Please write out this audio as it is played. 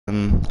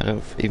I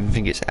don't even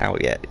think it's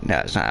out yet. No,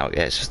 it's not out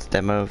yet. It's just a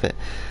demo of it.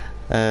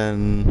 So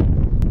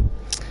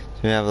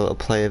we have a little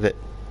play of it,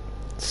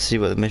 see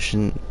what the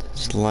mission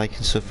is like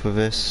and stuff with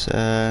this.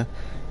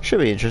 Should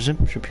be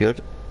interesting. Should be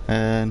good.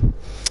 Hitman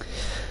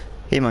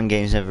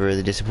games never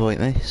really disappoint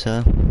me,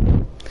 so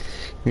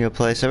we'll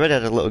play. So I already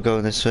had a little go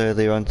on this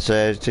earlier on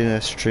today. I was doing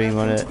a stream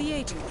on it. To the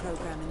agent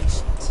program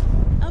initiate.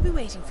 I'll be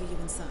waiting for you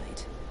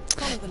inside.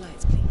 Follow the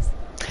lights, please.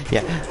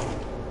 Yeah,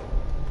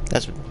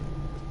 that's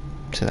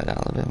turn that down a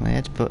little bit in my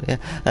head, but yeah.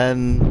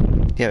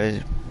 Yeah.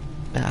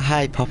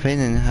 Hi, Poppin,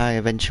 and hi,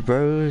 Adventure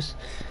Bros.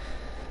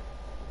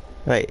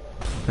 Wait,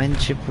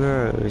 Adventure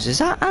Bros. Is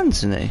that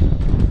Anthony?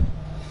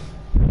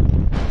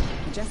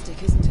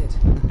 Majestic, isn't it?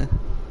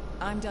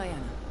 I'm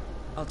Diana.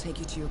 I'll take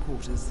you to your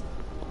quarters.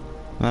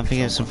 I'm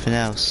thinking of something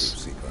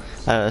else.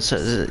 Don't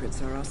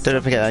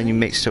forget that you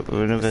mixed up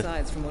with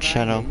another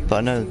channel, but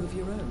I know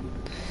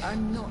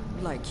I'm not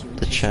like you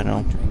the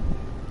channel.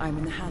 I'm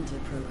in the handler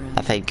program.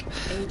 I think.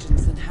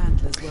 Agents and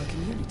handlers work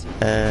in unity.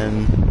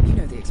 You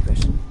know the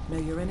expression, know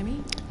your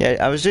enemy? Yeah,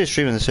 I was doing a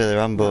stream on this earlier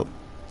on, but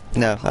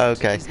no. Oh,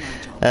 okay.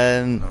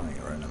 I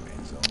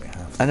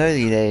know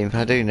your name.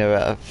 I do know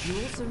it.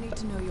 You also need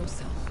to know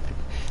yourself.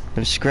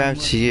 I'm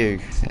subscribed to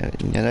you. I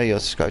know you're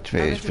subscribed to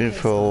me. It's been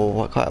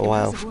for quite a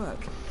while.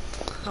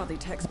 Hardly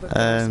textbook,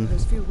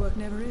 suppose field work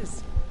never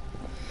is.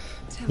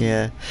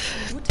 Yeah.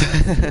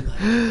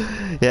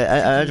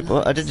 Yeah,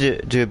 I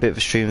did do a bit of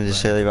a stream of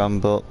this earlier on,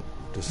 but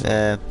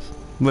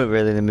weren't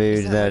really in the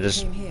mood, and then I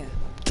just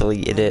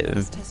deleted it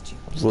and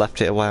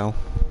left it a while.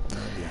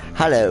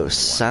 Hello,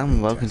 Sam.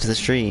 Welcome to the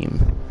stream.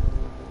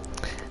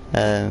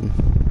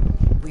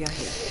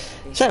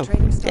 So,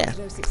 yeah,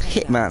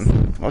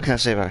 Hitman. What can I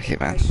say about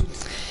Hitman?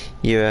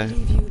 You're a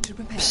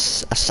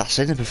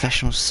assassin, a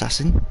professional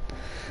assassin,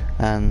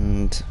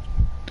 and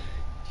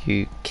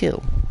you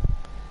kill.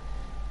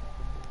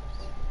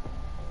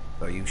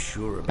 Are you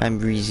sure about I'm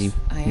breezy.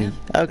 I am.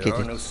 Okay. There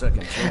are no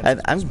second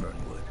chances, Miss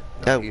Burnwood.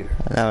 Not here.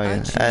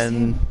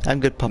 I'm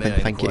good, Poppin. May I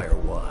Thank you. inquire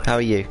why? How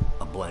are you?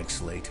 A blank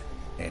slate,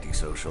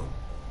 antisocial,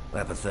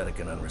 apathetic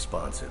and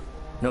unresponsive.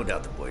 No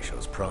doubt the boy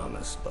shows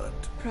promise, but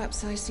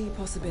Perhaps I see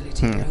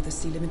possibility where others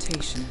see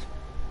limitation.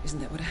 Isn't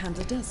that what a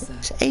handler does, sir?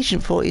 It's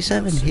Agent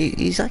 47.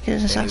 He's like an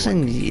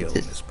assassin. anyone can kill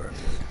Miss Burnwood.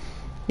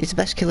 He's the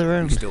best killer He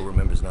around. still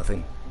remembers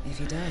nothing. If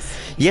he does.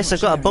 Yes, I've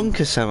got a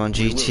bunker Sam on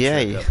We will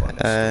check up on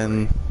this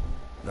GTA. story.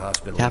 The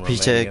hospital in Happy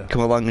to Romania.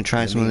 come along and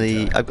try In the some of the.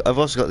 meantime, I've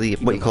also got the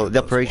keep what you call it, the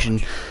a close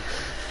operation,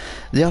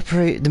 watch.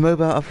 the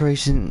mobile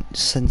operation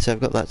centre. I've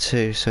got that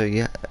too. So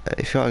yeah,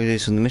 if you want to do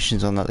some of the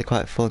missions on that, they're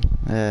quite fun.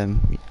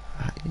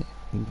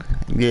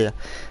 Yeah,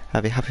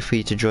 I'd be happy for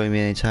you to join me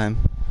anytime.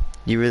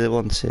 You really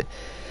want it?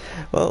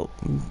 Well,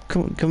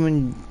 come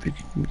and.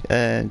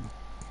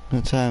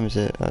 What time is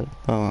it? Well,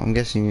 I'm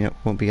guessing you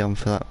won't be on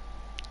for that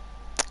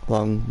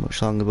much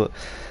longer, but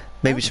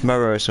maybe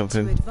tomorrow or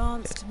something.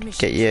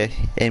 Get you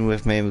in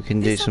with me and we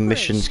can do some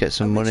missions, get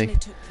some money.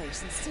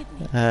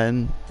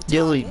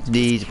 You'll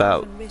need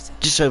about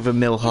just over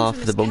 $1.5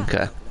 for the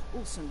bunker.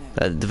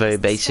 The very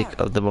basic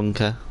of the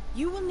bunker.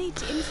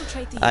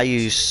 I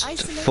used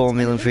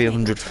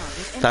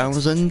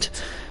 4,300,000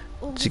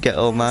 to get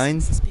all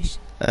mine.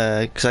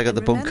 Because I got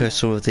the bunker,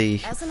 some of the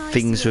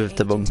things with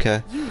the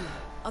bunker.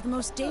 I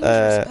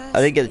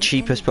didn't get the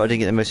cheapest, but I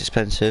didn't get the most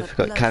expensive.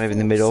 Got kind of in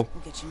the middle.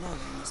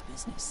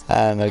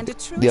 And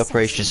the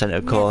operation centre,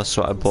 of course,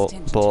 what I bought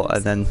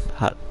and then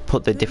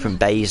put the different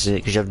bays in it,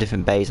 because you have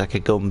different bays, like a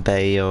gun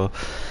bay, or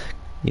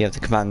you have the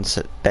command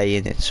set bay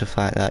in it, stuff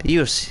like that.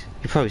 You've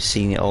probably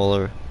seen it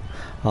all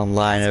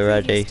online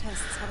already.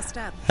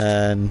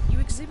 Yeah,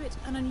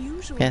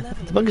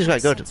 the bunker's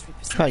quite good.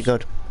 It's quite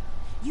good.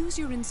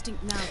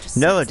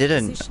 No, I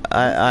didn't.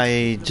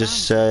 I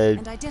just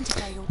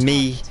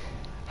me,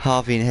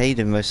 Harvey and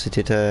Hayden mostly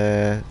did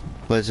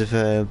loads of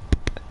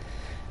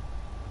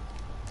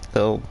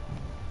little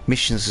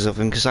missions or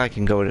something, because I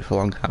can go in it for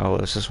long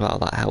hours as well.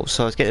 That helps.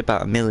 So I was getting about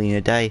 1 million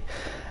a day.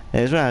 And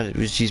it was when I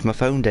was using my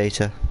phone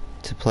data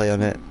to play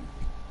on it,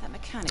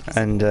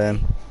 and I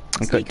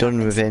got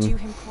done within.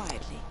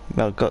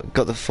 Well, got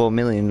the 4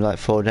 million in like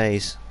 4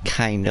 days,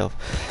 kind of,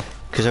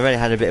 because I already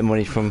had a bit of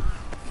money from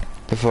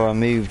before I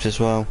moved as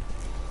well.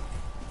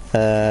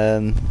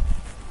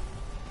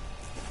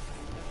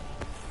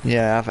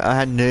 Yeah, I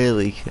had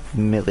nearly a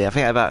million. I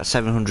think about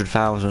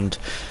 700,000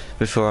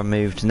 before I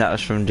moved, and that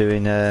was from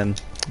doing. I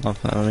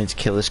don't mean to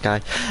kill this guy.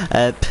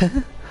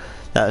 That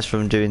was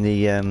from doing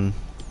the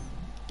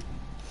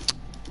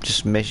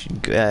just mission.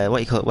 What do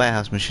you call it?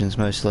 Warehouse missions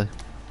mostly.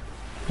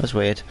 That's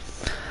weird.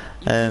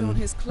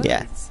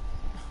 Yeah.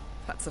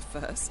 That's a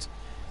first.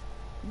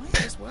 Might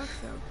just work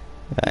though.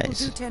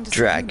 Right,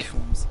 drag.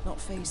 Not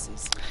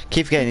faces.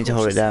 Keep forgetting to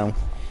hold it down.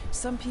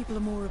 Some people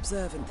are more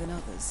observant than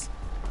others.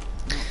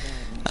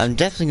 I'm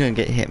definitely going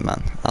to get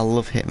Hitman. I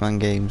love Hitman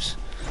games.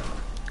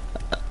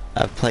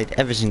 I've played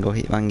every single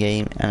Hitman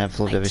game, and I've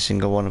loved every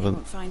single one of them.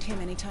 Won't find him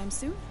anytime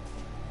soon.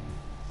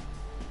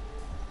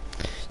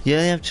 You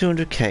only have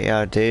 200k,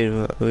 oh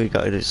dude. We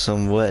got to do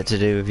some work to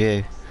do with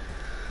you.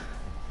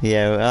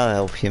 Yeah, I'll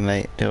help you,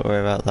 mate. Don't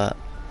worry about that.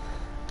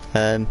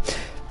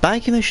 Buy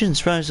commissions,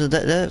 surprisingly,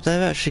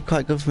 they're actually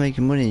quite good for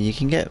making money. You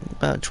can get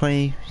about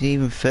 20,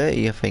 even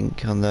 30, I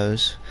think, on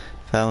those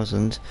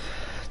 1,000.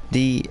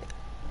 The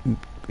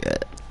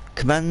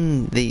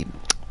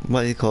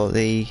what do you call it?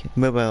 The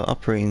mobile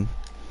operating.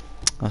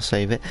 I'll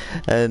save it.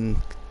 The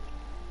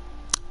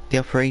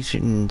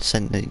operation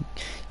centre.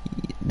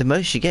 The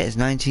most you get is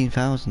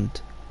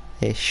 19,000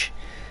 ish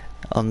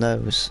on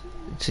those.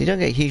 So you don't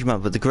get a huge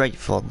amount, but they're great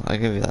fun. I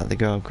give you that.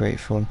 They are great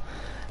fun.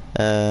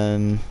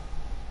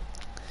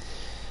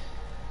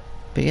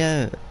 But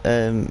yeah,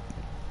 have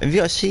you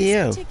got a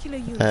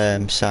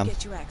CEO, Sam?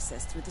 Get you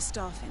access through the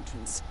staff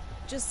entrance.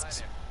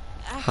 Just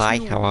Hi,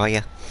 how are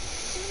you?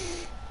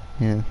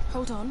 Yeah.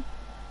 Hold on.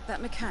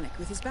 That mechanic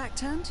with his back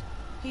turned?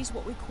 He's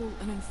what we call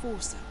an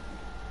enforcer.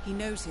 He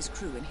knows his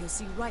crew and he'll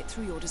see right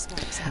through your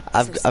disguise.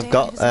 I've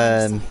got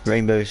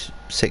Rainbow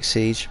Six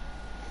Siege.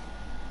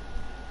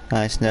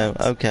 Nice, no,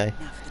 okay.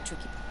 Now for the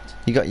tricky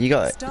part. You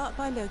got Start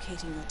by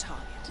locating your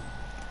target.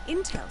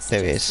 Intel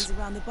there it suggests is. he's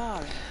around the bar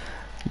area.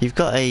 You've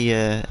got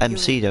a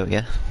MC, don't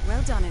you?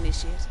 Well done,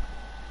 Initiate.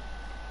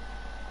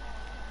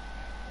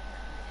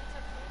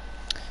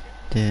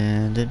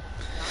 Dun, dun.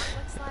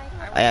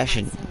 I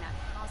actually,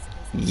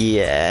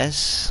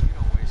 yes.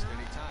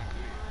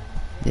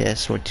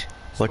 Yes. What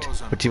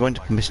do you want,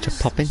 Mr.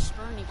 Poppin?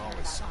 Bernie cared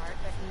about art,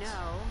 but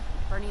no,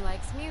 Bernie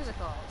likes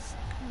musicals.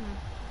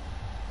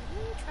 Have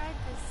you tried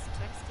this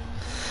texting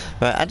thing?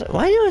 Right.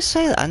 Why do I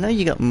say that? I know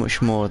you got much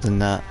more than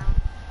that.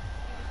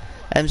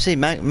 MC,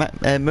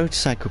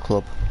 Motorcycle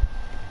Club.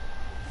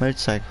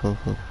 Motorcycle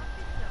Club.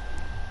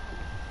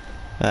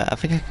 I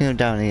think I can go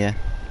down here.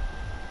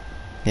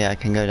 Yeah, I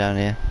can go down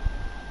here.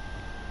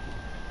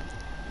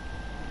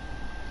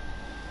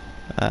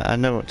 I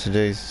know what to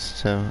do,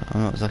 so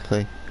I'm not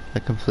exactly a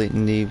complete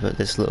noob at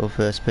this little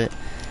first bit.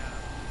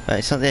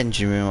 It's not the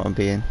engine room I want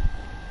to be in.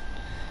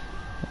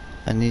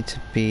 I need to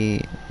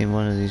be in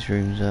one of these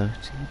rooms though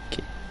to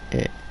get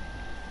it.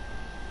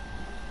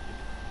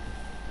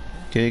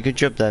 Doing a good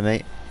job there,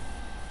 mate.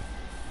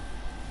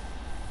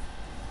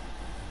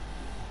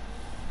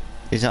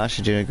 He's not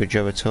actually doing a good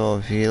job at all.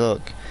 If you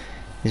look,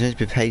 he's meant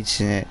to be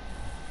painting it,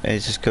 and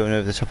it's just going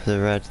over the top of the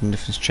red, and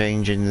nothing's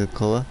changing the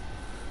colour.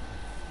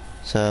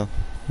 So,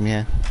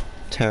 yeah,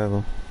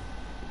 terrible.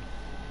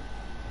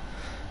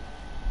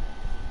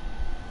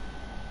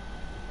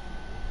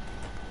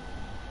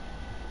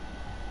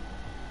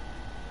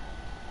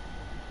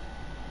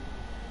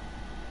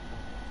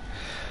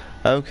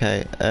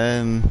 Okay,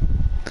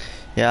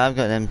 yeah, I've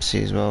got an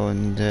MC as well,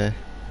 and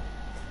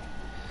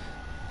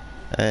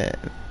I'll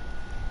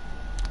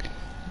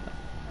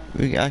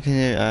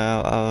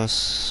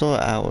sort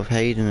it out with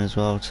Hayden as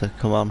well to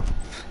come on,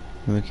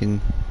 and we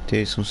can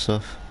do some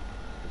stuff.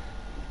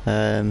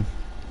 So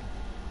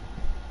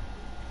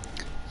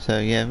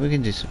yeah, we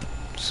can do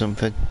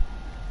something.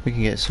 We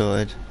can get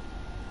sorted.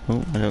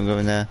 Oh, I don't go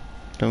in there.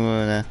 Don't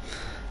go in there.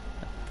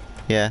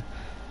 Yeah.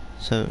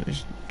 So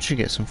should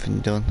get something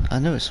done. I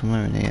know it's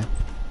somewhere in here.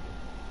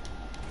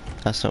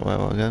 That's not where I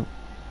want to go.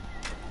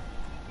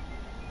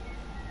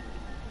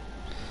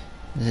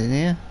 Is it in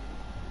here?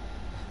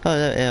 Oh,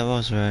 yeah, I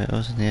was right. I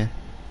was in here.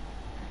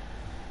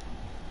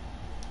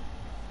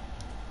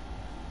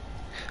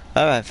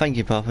 Alright, thank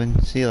you,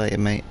 Poppin. See you later,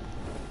 mate.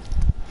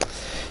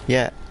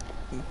 Yeah,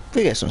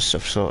 we get some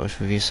stuff sorted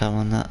with you, Sam,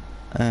 on that.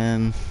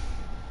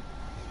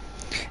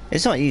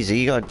 It's not easy.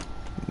 You got,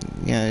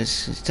 you know,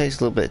 it takes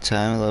a little bit of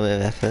time, a little bit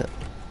of effort.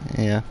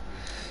 Yeah.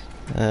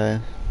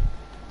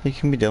 It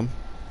can be done.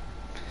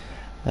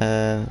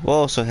 What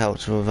also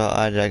helped with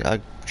that, I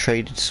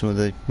traded some of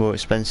the more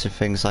expensive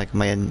things, like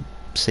my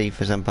MC,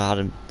 for example. I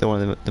had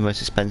one of the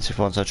most expensive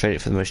ones. I traded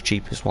it for the most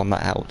cheapest one.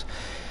 That helped.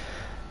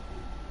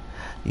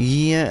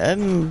 Yeah.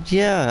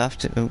 Yeah. I have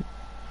to.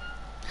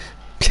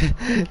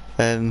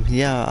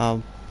 Yeah,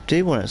 I'll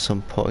do one at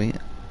some point.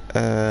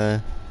 I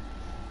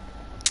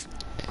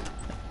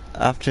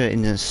have to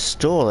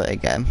install it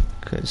again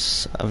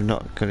because I've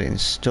not got it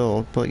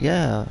installed. But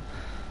yeah,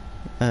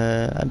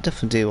 I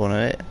definitely do want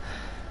it.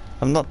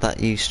 I'm not that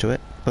used to it,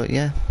 but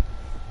yeah.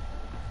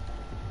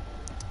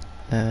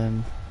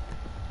 You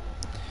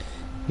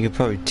could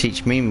probably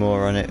teach me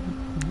more on it.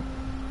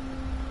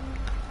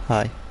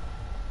 Hi.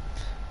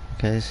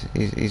 Okay,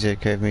 he's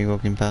okay with me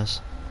walking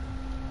past.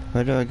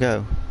 Where do I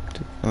go?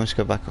 I must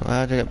go back.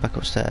 How do I get back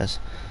upstairs?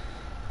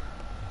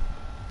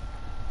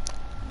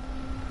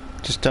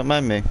 Just don't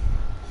mind me.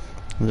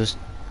 I'm just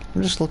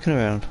looking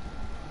around.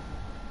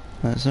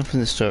 There's nothing in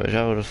the storage.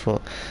 I would have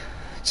thought.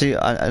 See,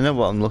 I know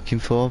what I'm looking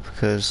for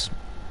because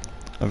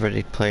I've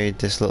already played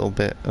this little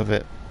bit of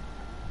it,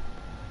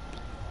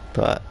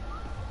 but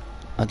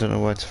I don't know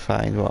where to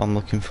find what I'm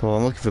looking for.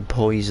 I'm looking for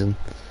poison.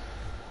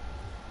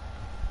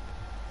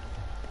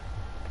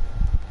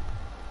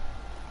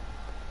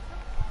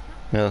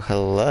 Oh,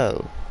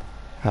 hello.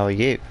 How are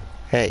you?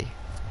 Hey.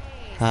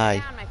 Hey, Hi.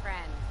 sit down, my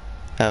friend.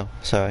 Oh,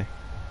 sorry.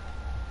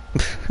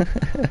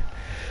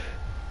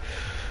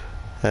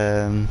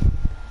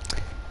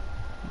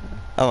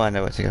 Oh, I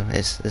know where to go.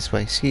 It's this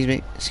way. Excuse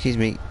me. Excuse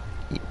me.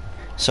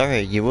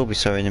 Sorry, you will be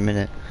sorry in a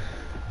minute.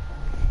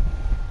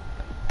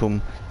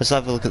 Boom. Let's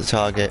have a look at the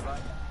target.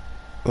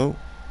 Oh.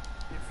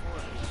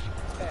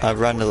 I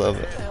ran a little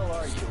bit.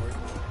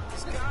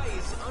 This guy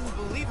is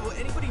unbelievable.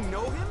 Anybody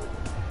know him?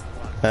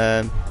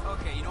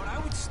 Okay, you know what? I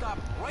would stop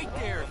right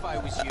there if I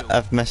was you.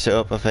 I've messed it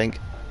up, I think.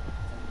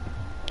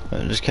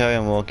 Just carry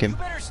on walking. You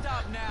better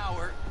stop now,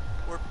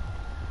 or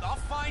I'll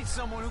find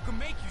someone who can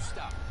make you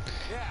stop.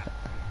 Yeah.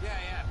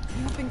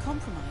 You've been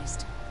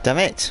compromised. Damn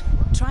it!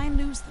 Try and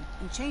lose them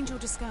and change your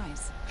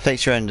disguise. Fake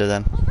surrender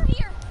then. Over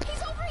here!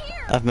 He's over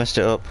here! I've messed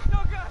it up.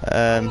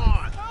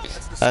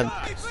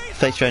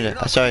 Fake surrender.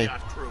 Sorry.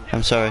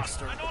 I'm sorry.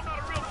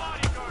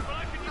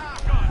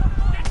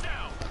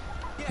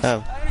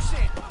 Oh.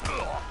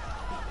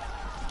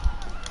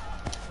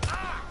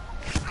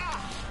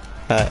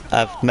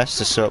 I've messed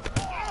this up.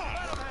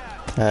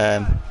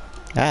 Ow.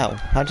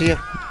 How do you...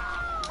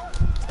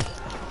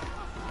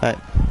 Right.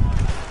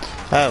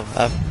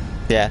 Oh,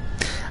 yeah.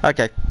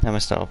 Okay, I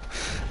messed it up.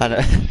 I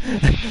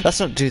don't... Let's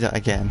not do that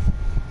again.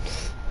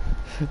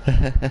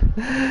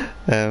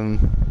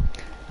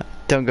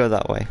 Don't go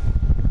that way.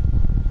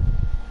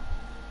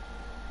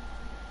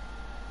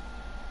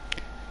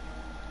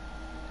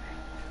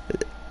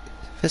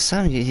 For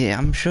some, yeah,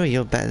 I'm sure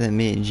you're better than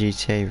me in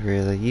GTA,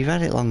 really. You've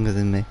had it longer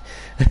than me.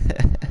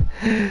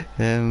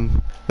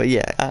 But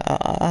yeah,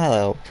 I'll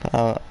help.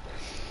 I'll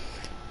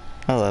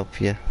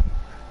help you.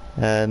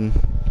 The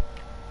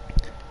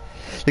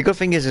good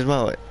thing is as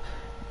well,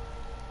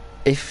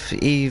 if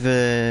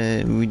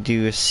either we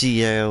do a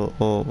CEO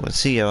or a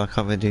CEO, I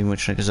can't really do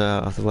much because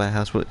I'm out of the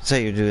warehouse, but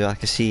say you do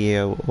like a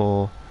CEO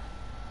or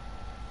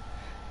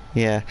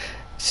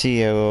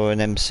CEO or an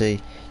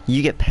MC,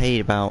 you get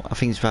paid about, I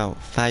think it's about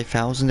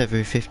 5,000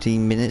 every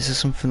 15 minutes or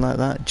something like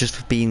that, just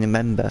for being a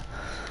member.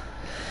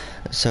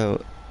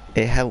 So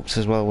it helps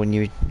as well when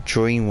you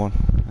join one,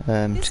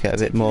 to get a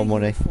bit more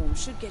money.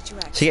 So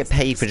you get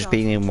paid for just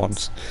being in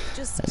once,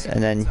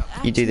 and then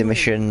you do the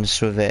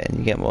missions with it and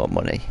you get more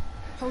money.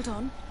 Hold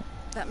on.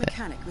 That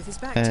mechanic with his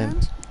back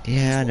turned?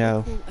 Yeah, I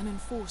know. An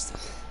enforcer.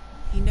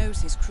 He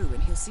knows his crew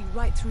and he'll see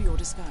right through your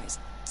disguise.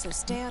 So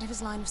stay out of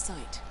his line of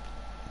sight.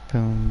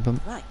 Boom,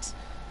 boom. Right.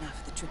 Now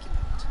for the tricky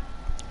part.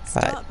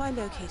 Start by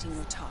locating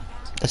your target.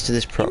 Let's do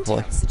this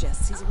properly. Intel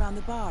suggests he's around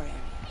the bar area.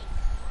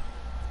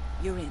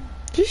 You're in.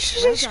 Did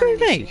you screw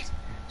me?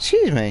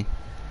 Excuse me.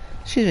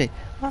 Excuse me.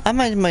 I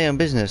mind my own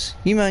business.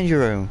 You mind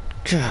your own.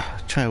 God,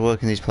 trying to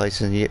work in these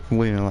places and you get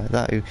women like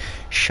that who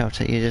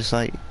shout at you just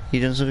like you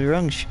done something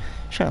wrong.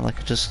 Shout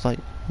like just like,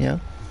 you know,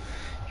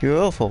 you're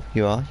awful.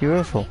 You are. You're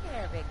awful. Hey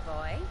there, big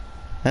boy.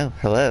 Oh,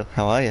 hello.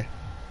 How are you?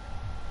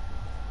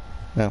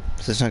 No,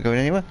 is this not going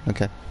anywhere?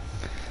 Okay.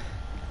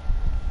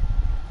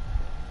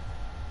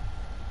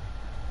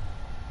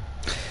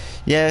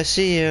 Yeah,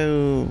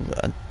 CEO.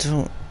 I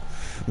don't.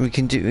 We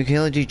can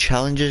only do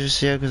challenges with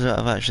CEO because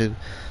I've actually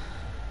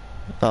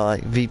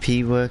like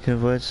VP work, in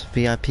other words,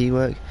 VIP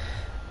work.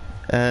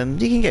 You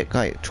can get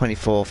like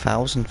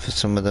 24,000 for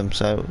some of them,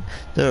 so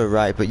they're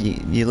alright. But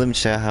you're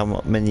limited to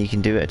how many you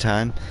can do at a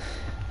time.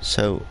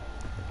 So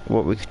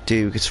what we could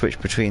do, we could switch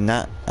between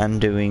that and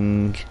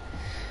doing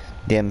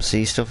the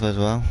MC stuff as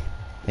well.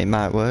 It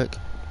might work.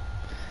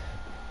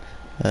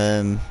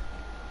 The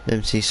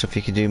MC stuff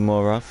you can do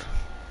more of.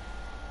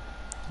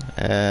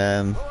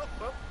 No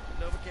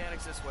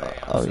mechanics this way.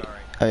 I'm sorry.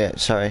 Oh yeah,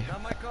 sorry.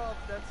 Not my call,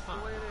 but that's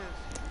the way it is.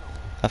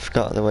 I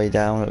forgot the way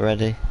down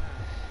already.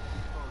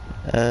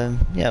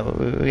 Yeah, but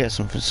we get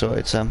something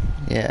sorted, Sam.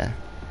 Yeah.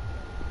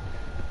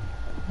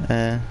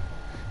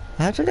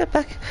 How to get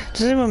back?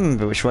 Does anyone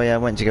remember which way I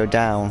went to go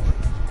down?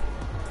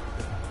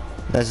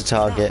 There's a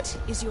target.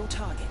 That is your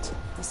target,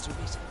 Mr.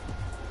 Ritter.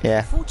 Yeah.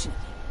 Unfortunately,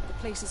 the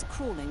place is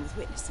crawling with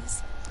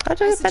witnesses. How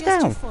do I get back suggest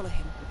you down? follow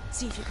him.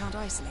 See if you can't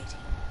isolate him.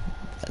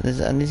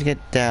 I need to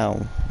get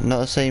down. Not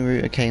the same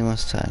route I came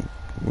last time.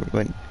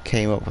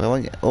 Came up. I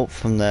went up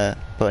from there,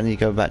 but I need to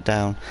go back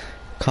down.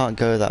 Can't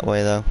go that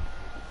way though.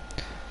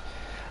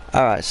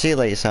 Alright, see you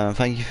later, Simon.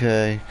 Thank you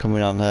for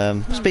coming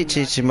on. Speak to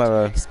you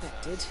tomorrow.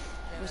 Expected.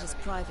 Ritter's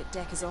private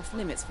deck is off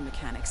limits for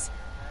mechanics.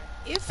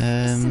 If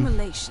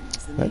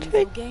assimilation's the where name do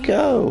of your I game,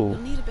 go?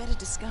 you'll need a better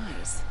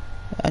disguise.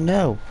 I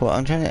know, but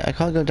I'm trying to. I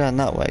can't go down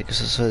that way because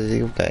that's where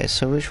the other guy is.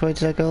 So which way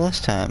did I go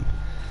last time?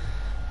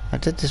 I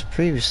did this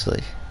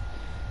previously,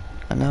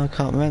 and now I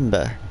can't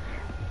remember.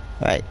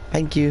 Right,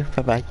 thank you.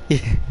 Bye bye.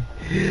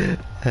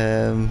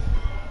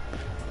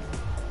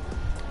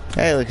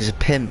 Hey, look, it's a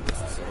pimp.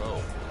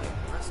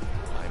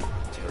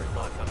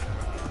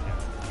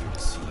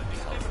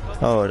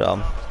 Hold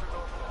on.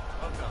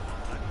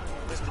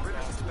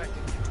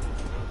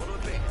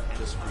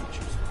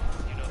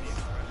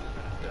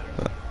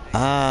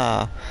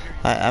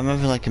 I'm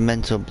having like a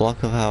mental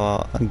block of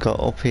how I got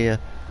up here.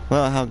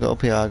 Well, how I got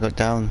up here, I got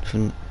down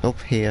from up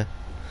here.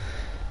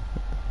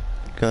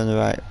 Going the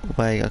right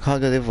way. I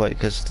can't go the other way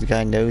because the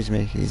guy knows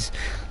me. He's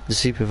the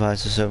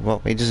supervisor, so well,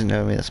 he doesn't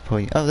know me, that's the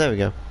point. Oh, there we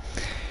go.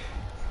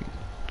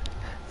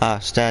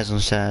 Stairs on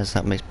stairs,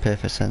 that makes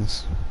perfect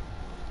sense.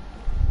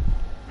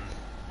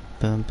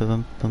 Bum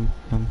bum bum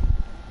bum.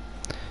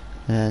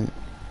 And then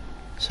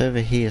It's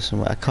over here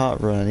somewhere. I can't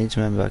run. I need to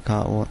remember I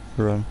can't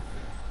run.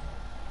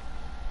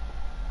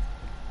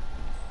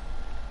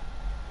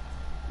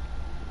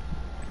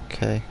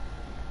 Okay.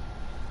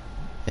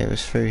 It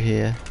was through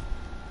here.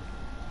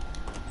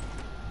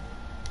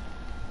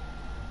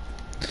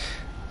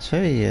 It's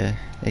very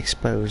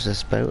exposed,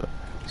 this boat.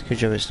 It's a good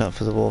job it's not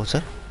for the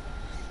water.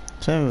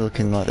 So I'm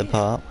looking like the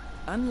part.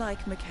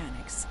 Unlike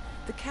mechanics,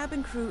 the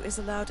cabin crew is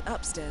allowed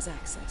upstairs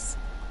access.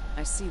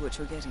 I see what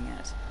you're getting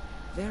at.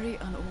 Very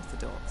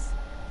unorthodox.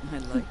 I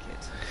like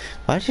it.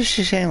 Why does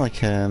she sound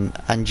like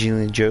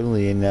Angelina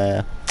Jolie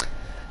in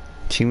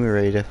Tomb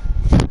Raider?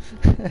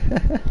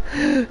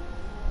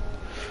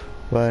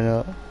 Why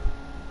not?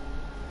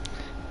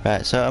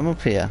 Right, so I'm up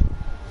here.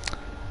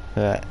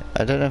 Right,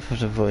 I don't know if I have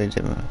to avoid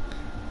him.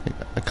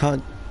 I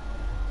can't.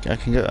 I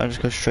can go. I'll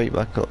just go straight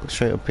back up,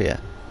 straight up here.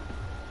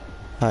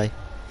 Hi.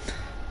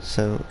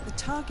 So. The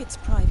target's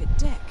private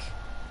deck.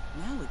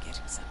 Now we're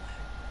getting somewhere.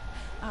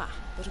 Ah,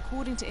 but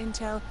according to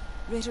intel,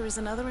 Ritter is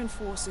another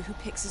enforcer who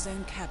picks his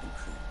own cabin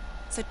crew.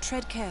 So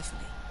tread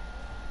carefully.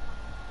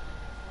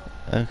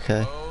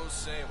 Okay. Oh,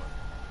 sailor.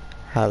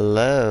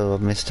 Hello,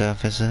 Mr.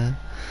 Officer.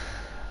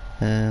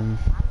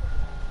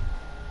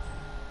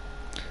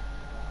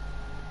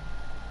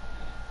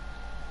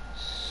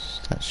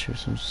 Statue of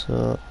some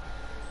sort.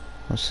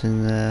 What's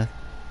in there?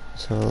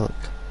 Let's have a look.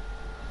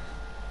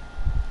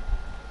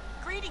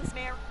 Greetings,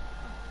 Mayor.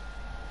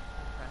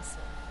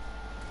 Impressive.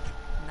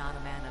 Not a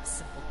man of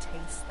simple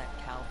taste, that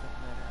Calvin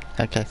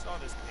Ritter. Okay.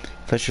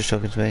 First you're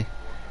talking to me.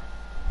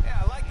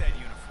 Yeah, I like that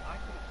uniform.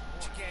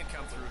 But you can't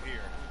come through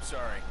here.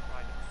 Sorry.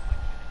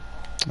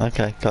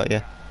 Okay, got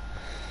you.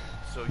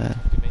 So you took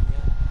him in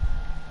yet?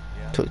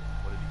 Yeah. Took.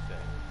 What did he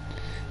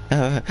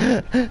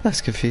say? Oh, I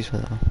was confused by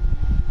that one.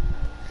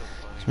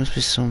 There must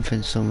be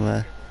something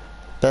somewhere.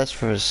 That's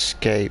for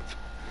escape.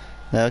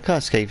 No, I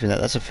can't escape in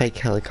that. That's a fake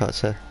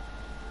helicopter.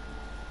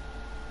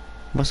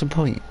 What's the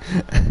point?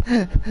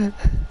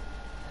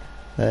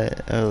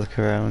 I'll look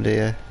around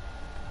here.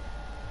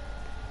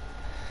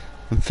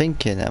 I'm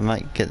thinking I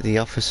might get the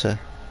officer.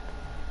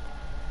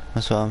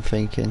 That's what I'm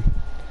thinking.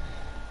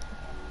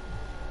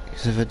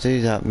 Because if I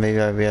do that,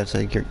 maybe I'll be able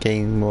to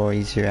gain more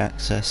easier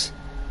access.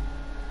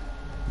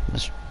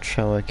 Let's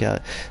try to work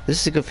out. This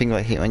is a good thing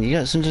about Hitman.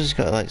 You sometimes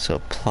got to like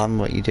sort of plan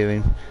what you're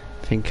doing,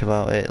 think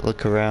about it,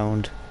 look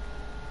around.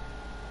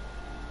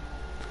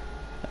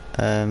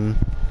 I'm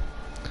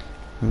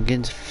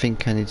beginning to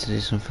think I need to do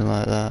something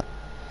like that.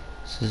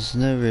 So there's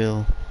no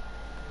real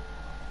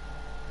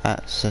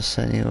access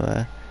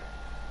anywhere.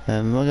 What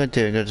I'm gonna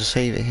do, I'm gonna just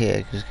save it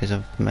here because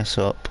I've messed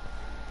up.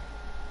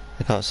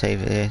 I can't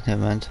save it here.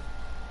 Never mind.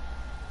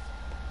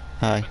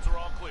 Hi.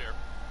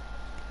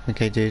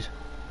 Okay, dude.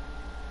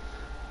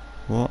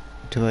 What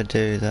do I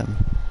do then?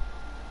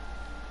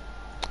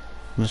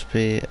 Must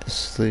be a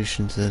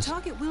solution to this. The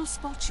target will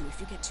spot you if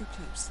you get too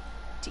close.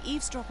 To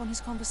eavesdrop on his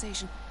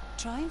conversation,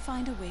 try and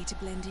find a way to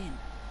blend in.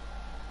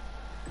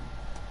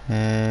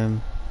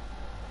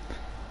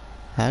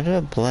 How do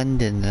I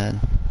blend in then?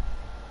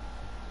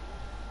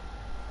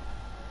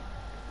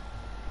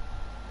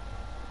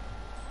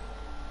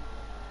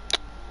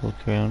 Look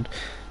around.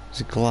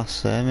 There's a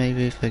glass there,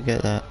 maybe if I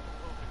get that.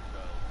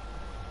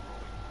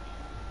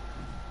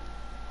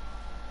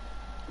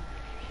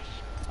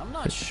 I'm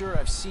not sure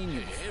I've seen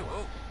you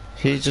before.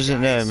 He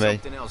doesn't know me.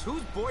 Something else.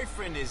 Whose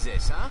boyfriend is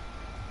this, huh?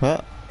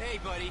 What? Hey,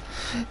 buddy.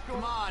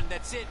 Come on,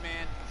 that's it,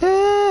 man.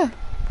 Ah!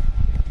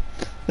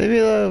 Leave me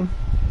alone.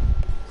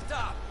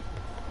 Stop.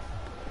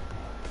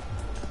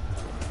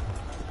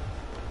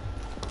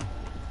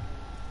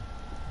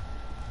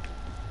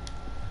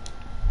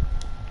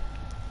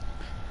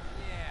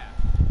 Yeah,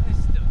 I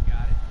still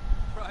got it.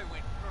 Probably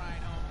went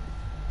crying home.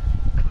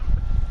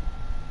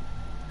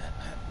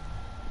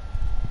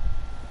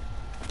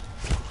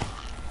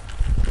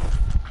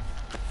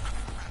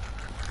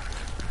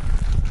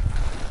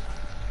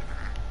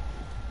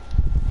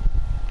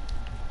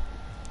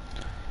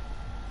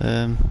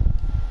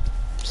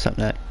 Stop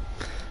that.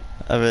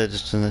 I've really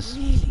just done this.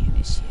 Really,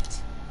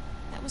 Initiate?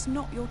 That was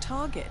not your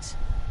target.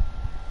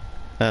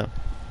 Oh.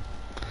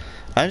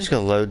 I'm just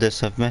gonna load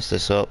this, I've messed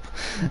this up.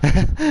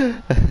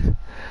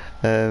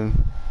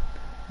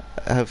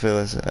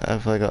 Hopefully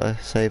I got a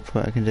save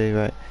point I can do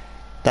right.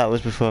 That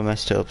was before I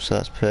messed it up, so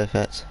that's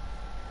perfect.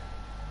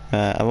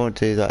 I won't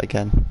do that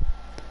again.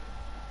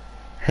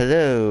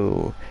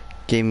 Hello,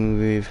 Gaming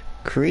with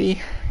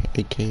Cree,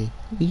 aka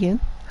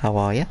Ian. How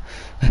are ya?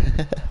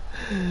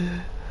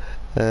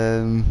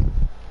 I'm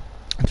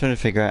trying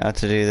to figure out how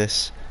to do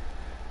this.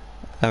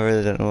 I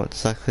really don't know what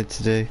exactly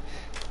to do.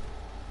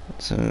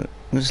 So I'm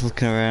just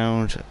looking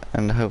around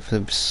and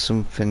hopefully there's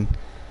something.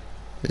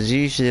 There's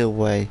usually a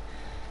way.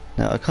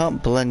 Now I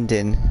can't blend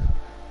in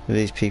with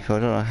these people. I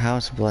don't know how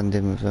to blend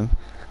in with them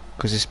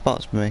because he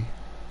spots me.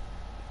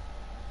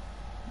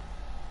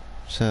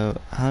 So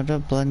how do I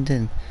blend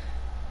in?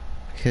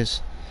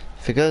 Because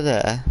if I go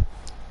there,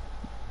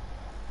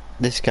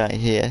 this guy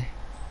here,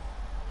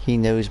 he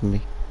knows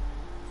me.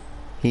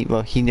 He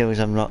knows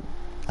I'm not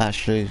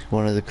actually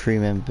one of the crew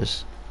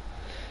members.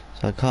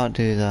 So I can't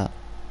do that.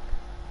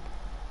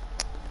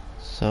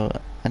 So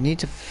I need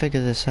to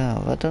figure this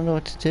out. I don't know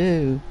what to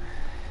do.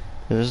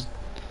 The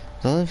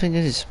only thing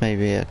is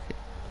maybe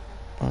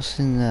what's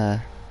in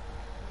there?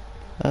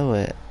 Oh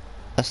wait,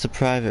 that's the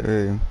private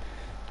room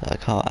that I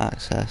can't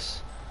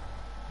access.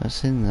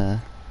 What's in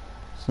there?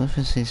 So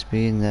nothing seems to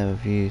be in there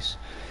of use.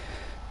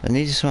 I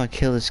need to somehow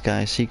kill this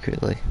guy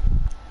secretly.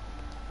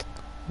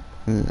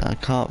 And I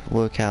can't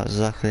work out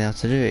exactly how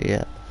to do it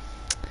yet.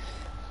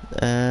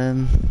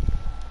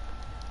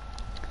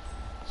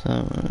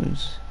 So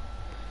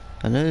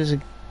I know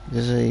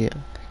there's a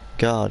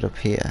guard up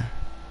here.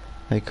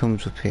 He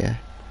comes up here.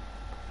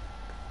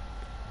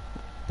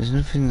 There's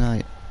nothing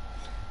like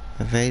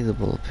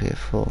available up here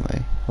for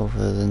me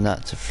other than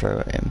that to throw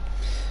at him.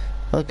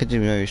 All I could do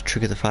now is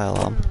trigger the fire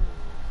alarm.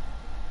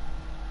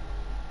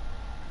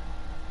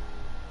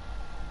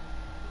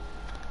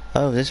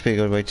 Oh, this would be a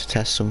good way to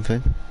test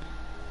something.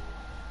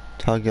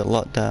 Target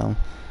locked down.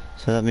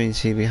 So that means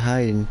he'd be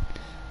hiding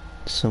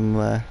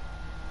somewhere,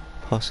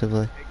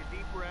 possibly. Take a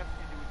deep breath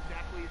and do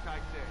exactly as I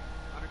say.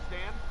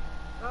 Understand?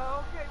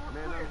 Okay, we're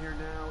clear. I'm here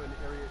now and the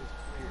area is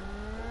clear.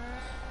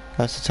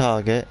 That's the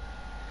target.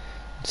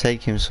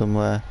 Take him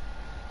somewhere.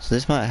 So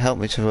this might help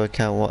me to work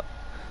out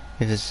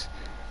if there's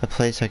a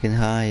place I can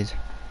hide.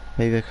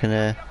 Maybe I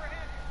can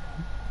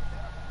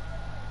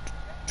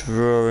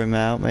draw him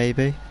out,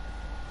 maybe.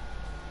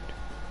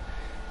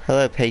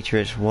 Hello,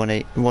 Patriots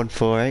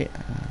 148.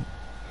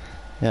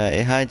 Yeah,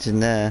 he hides in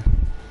there.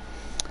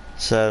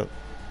 So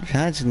if he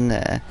hides in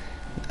there,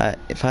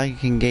 if I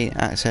can gain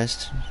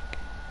access to...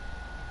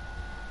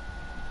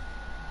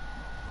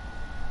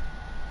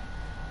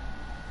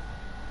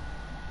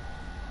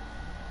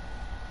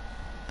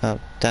 Oh,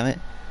 damn it.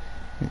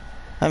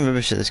 I'm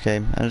rubbish at this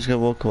game. I'm just gonna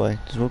walk away.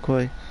 Just walk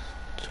away.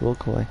 Just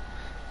walk away.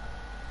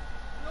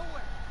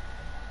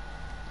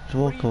 Just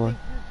walk away.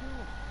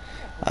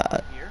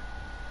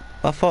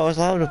 I thought I was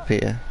loud up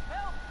here.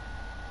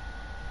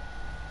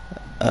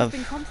 You've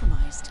been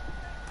compromised.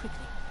 Quickly.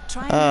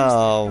 Try and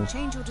Oh,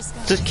 change your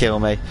disguise. just kill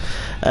me.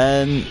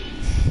 I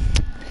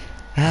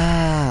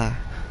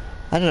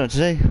don't know what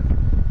to do.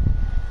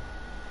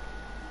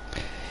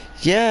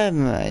 Yeah,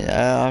 mate,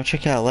 I'll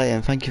check it out later,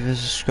 and thank you for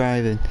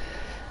subscribing.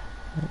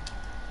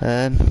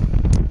 Any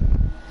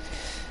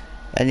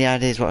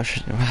ideas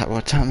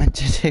what I'm meant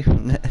to do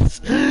on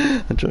this?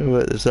 I'm trying to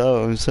work this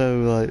out. I'm so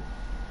like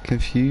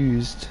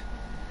confused.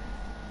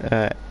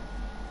 Alright.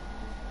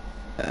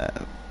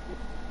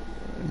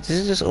 Does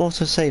it just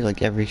auto save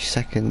like every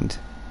second?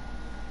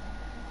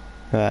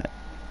 Right.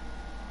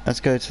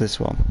 Let's go to this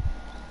one.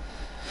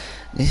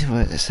 Need to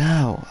work this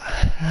out.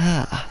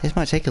 This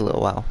might take a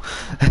little while.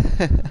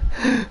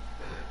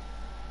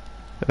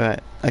 Right.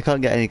 I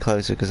can't get any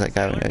closer because that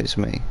guy knows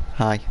me.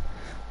 Hi.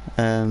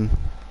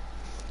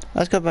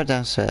 Let's go back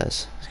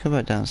downstairs. Let's go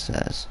back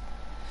downstairs.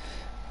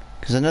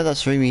 Because I know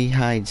that's the room he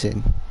hides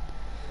in.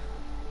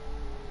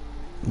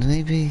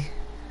 Maybe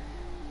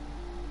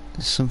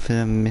there's something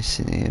I'm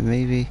missing here.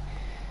 Maybe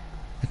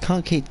I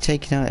can't keep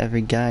taking out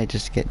every guy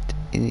just to get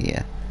in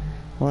here.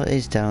 What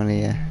is down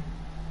here?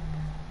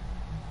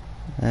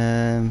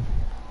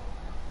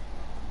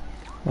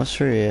 What's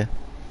through here?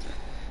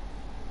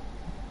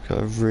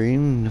 Got a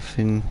room,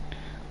 nothing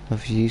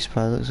of use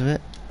by the looks of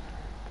it.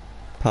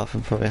 Apart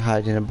from probably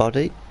hiding a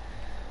body.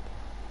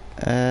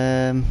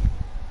 Excuse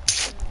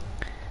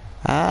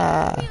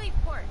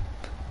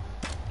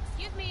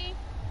me.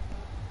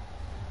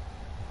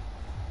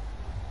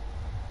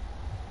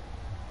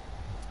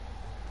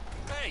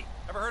 Hey,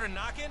 ever heard of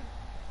knocking?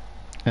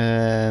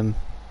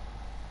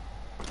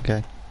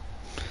 Okay.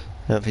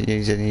 I don't think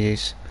he's any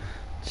use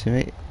to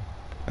me.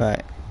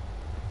 Right.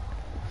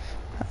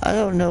 I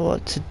don't know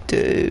what to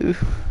do.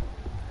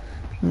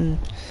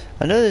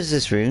 I know there's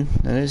this room,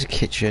 I know there's a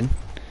kitchen,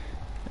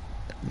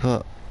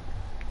 but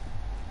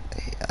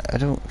I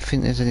don't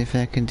think there's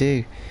anything I can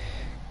do.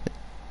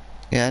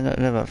 Yeah, I don't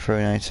know about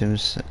throwing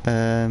items.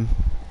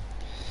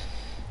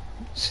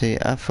 See,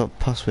 I thought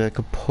possibly I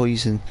could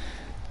poison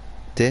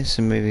this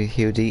and maybe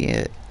he would eat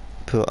it,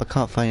 but I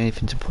can't find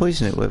anything to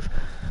poison it with.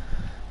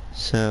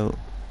 So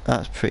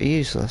that's pretty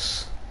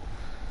useless.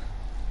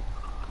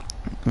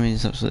 I mean,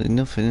 there's absolutely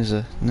nothing, is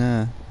there?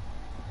 No.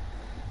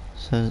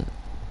 So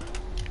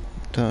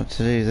don't know what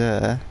to do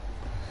there.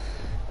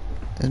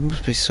 There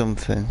must be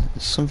something.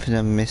 There's something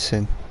I'm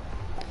missing.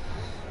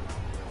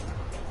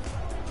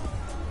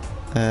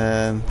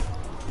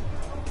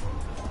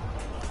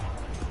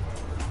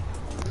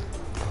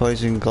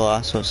 Poison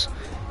glass was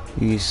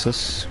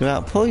useless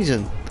without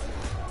poison.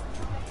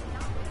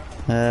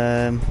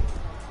 Yacht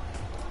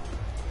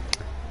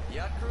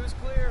crew is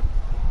clear.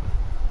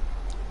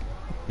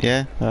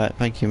 Yeah, alright,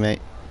 thank you,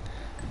 mate.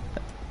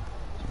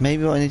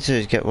 Maybe what I need to do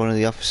is get one of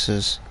the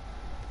officers.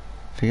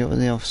 If I get one of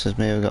the officers,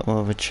 maybe I've got more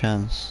of a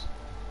chance.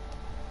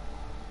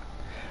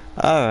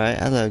 Alright,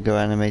 hello, Go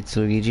Animated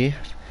Luigi.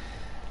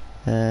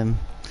 I'm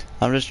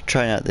just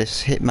trying out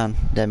this Hitman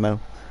demo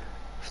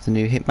for the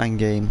new Hitman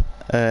game.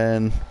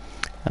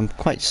 I'm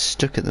quite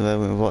stuck at the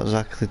moment with what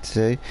exactly to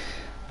do.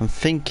 I'm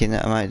thinking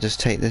that I might just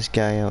take this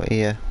guy out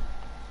here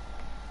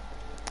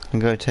I'm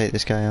going to take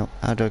this guy out.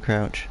 How do I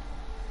crouch?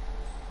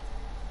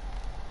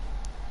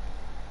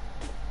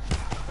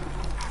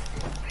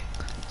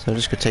 So I'm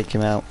just going to take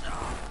him out.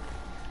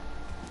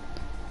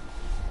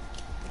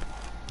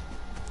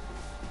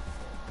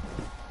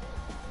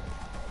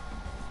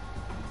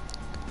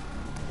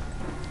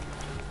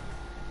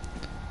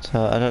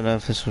 So I don't know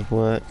if this would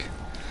work.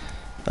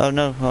 Oh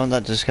no, I want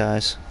that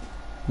disguise.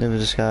 Never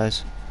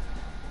disguise.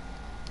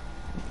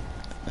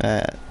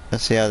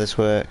 Let's see how this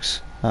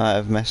works. I might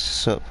have messed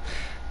this up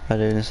by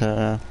doing this, I don't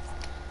know.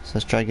 So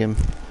let's drag him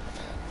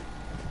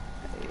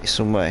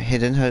somewhere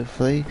hidden,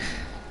 hopefully.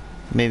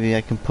 Maybe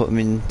I can put him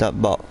in that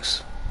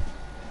box.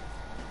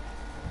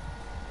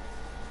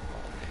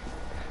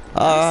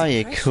 Ah,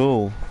 yeah,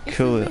 cool.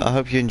 Cool. I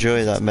hope you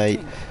enjoy that, mate.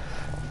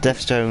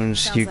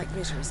 Deftones,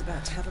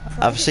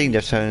 I've seen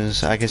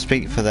Deftones, I can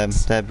speak for them,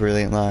 they're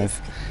brilliant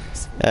live.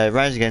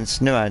 Rise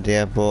Against, no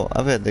idea, but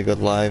I've heard they're good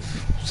live,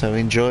 so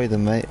enjoy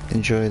them, mate,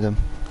 enjoy them.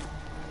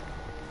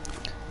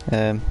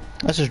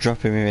 Let's just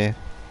drop him here.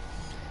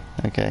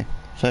 Okay,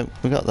 so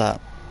we got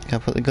that. Can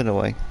I put the gun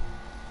away? Do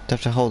I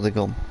have to hold the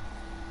gun?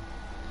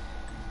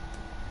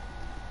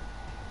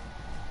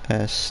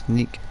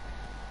 Sneak.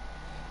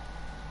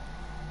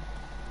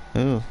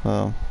 Oh,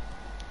 well.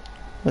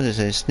 What does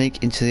it say?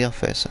 Sneak into the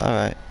office.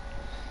 Alright.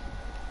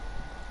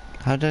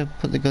 How do I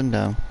put the gun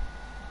down?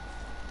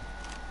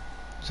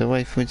 Is there a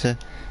way for me to...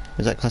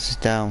 Is that class is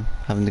down,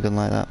 having the gun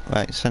like that?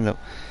 Right, stand up.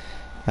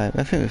 Right,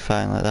 I think we're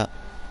fine like that.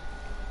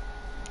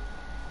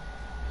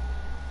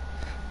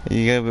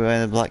 You go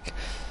wearing a black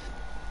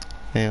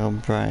veil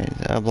bride,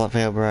 a black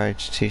veil bride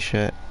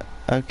t-shirt.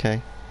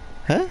 Okay.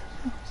 Huh?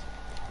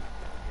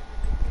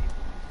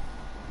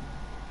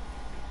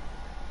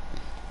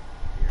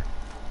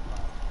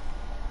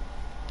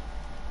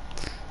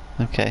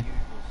 Okay.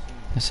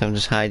 So I'm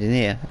just hiding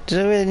here. Did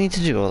I really need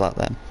to do all that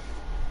then?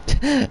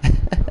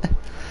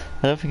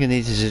 I don't think I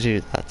needed to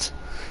do that.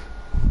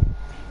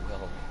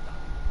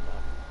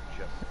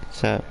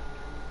 So.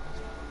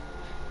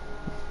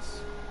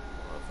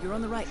 You're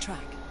on the right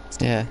track.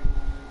 Yeah.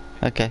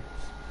 Okay.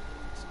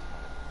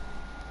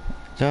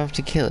 Do I have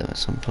to kill him at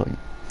some point?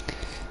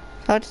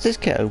 How did this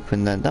get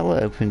opened then? That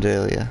was opened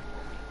earlier.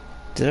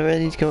 Did I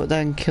really need to go up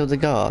there and kill the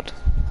guard?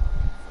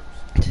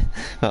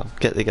 Well,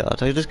 get the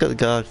guard. I just got the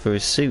guard for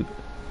his suit.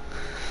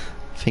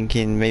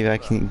 Thinking maybe I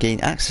can gain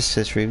access to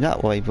this room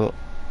that way, but...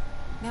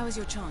 Now is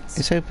your chance.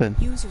 It's open.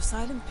 Use your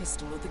silent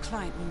pistol or the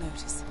client will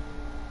notice.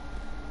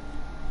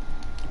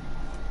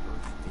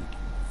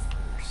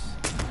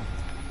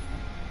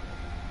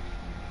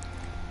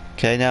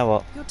 Okay, now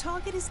what? Your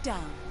target is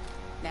down.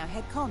 Now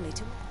head calmly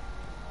to...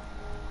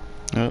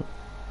 Oh.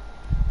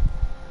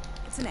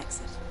 It's an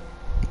exit.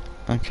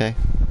 Okay.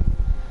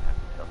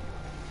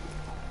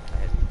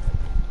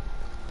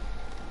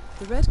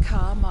 The red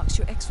car marks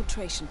your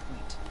exfiltration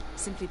point.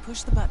 Simply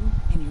push the button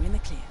and you're in the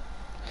clear.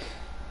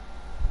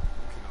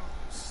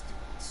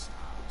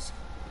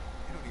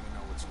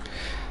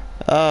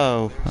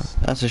 Oh,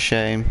 that's a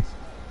shame.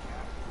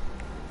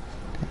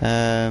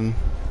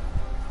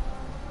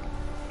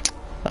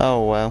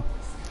 Oh well.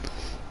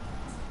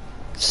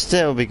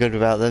 Still be good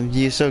without them.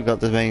 You still got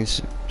the main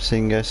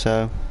singer,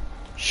 so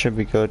should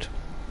be good.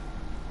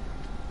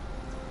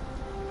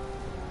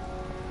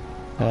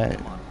 Right.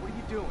 Come on, what are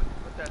you doing?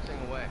 Put that thing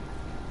away.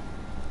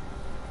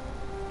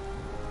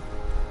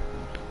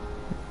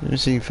 You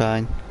seem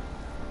fine.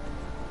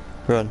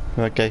 Run.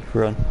 Okay,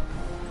 run.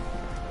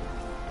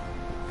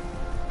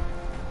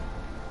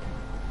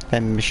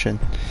 End mission.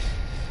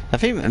 I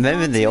think,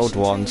 remember the old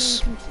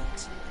ones,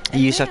 you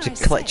used to have to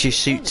collect your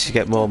suit to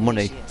get more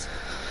money.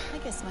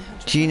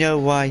 Do you know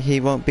why he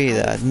won't be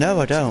there?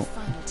 No, I don't.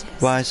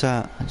 Why is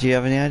that? Do you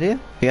have any idea?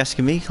 Are you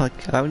asking me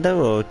like I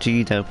know, or do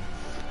you know?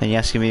 And you're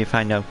asking me if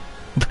I know?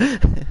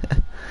 Because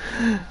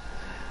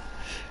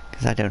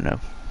I don't know.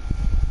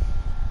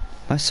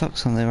 My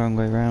sock's on the wrong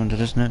way round, I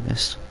just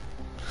noticed.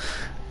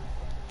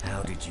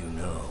 How did you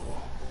know?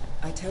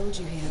 I told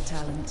you he had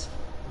talent.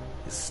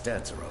 His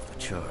stats are off the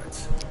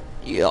charts.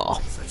 Yeah.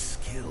 Such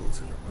skills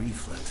and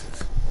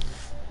reflexes.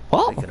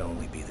 What? They could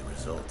only be the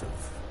result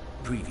of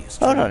previous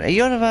Hold on, training. are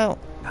you on about...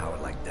 Power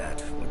like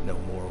that, with no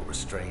moral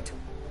restraint,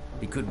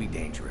 he could be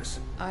dangerous.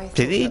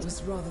 Did he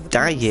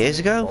die years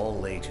ago?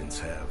 All agents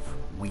have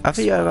weak I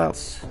think you're about...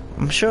 spots.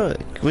 I'm sure...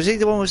 Was he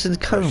the one who was in the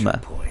Pressure coma?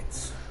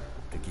 points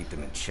to keep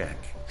them in check.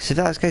 So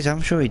that's the case,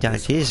 I'm sure he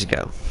died years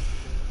ago.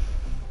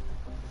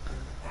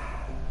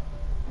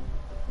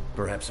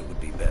 Perhaps it would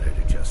be better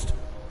to just...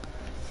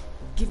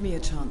 Give me a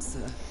chance,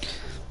 sir.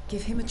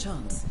 Give him a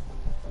chance.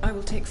 I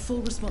will take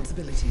full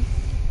responsibility.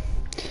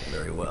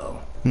 Very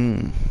well.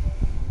 Hmm.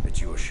 It's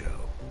your show.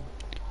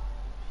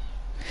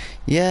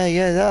 Yeah,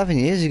 that happened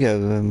years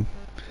ago.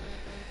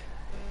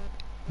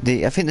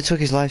 I think they took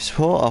his life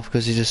support off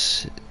because he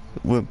just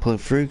weren't pulling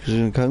through because he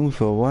was in a coma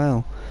for a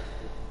while.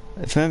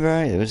 If I remember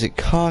right, it was a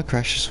car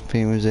crash or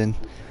something he was in.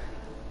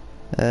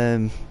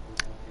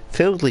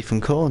 Fieldley from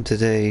Korn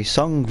did a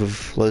song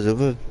with loads of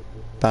other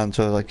bands,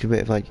 or like a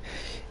bit of like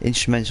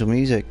instrumental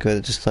music,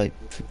 just like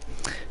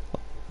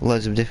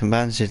loads of different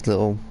bands did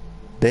little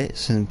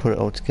bits and put it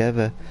all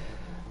together,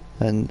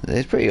 and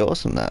it's pretty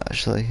awesome that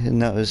actually. And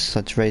that was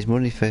like to raise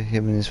money for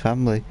him and his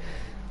family.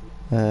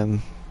 But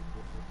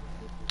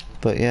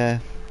yeah,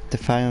 the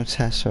final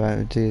test. Alright,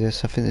 we'll do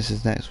this. I think this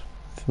is the next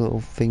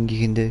little thing you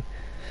can do.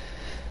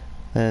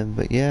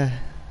 But yeah,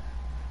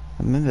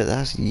 I remember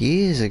that's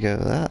years ago.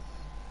 That.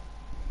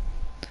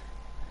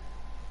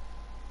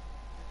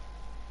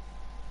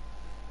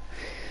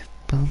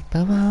 Bum,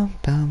 bum, bum,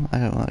 bum. I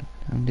don't know what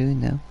I'm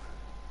doing now.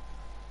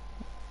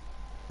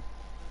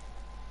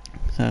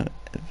 So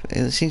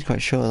it seems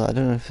quite short. I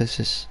don't know if this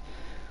is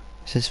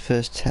his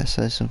first test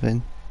or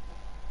something.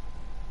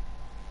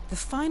 The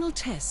final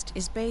test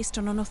is based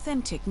on an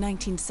authentic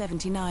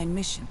 1979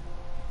 mission.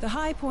 The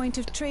high point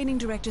of training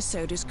director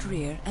Soder's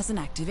career as an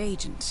active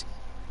agent.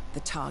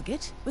 The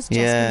target was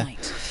Jasper Knight,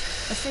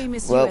 a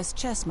famous US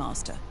chess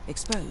master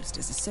exposed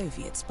as a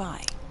Soviet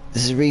spy.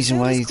 There's a reason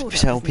why you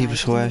tell people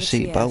to wear a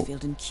seatbelt.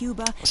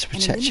 To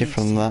protect you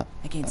from that.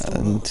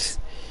 And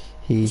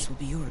he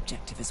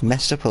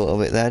messed up a little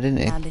bit there, didn't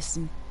he?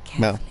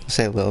 Well, I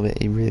say a little bit,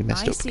 he really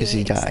messed up because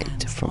he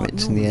died from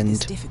it in the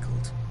end.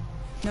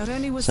 Not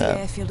only was the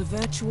airfield a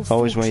virtual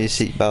always wear your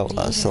seatbelt,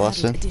 that's the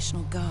lesson.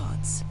 Additional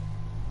guards.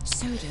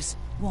 Sodas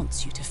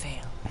wants you to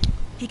fail.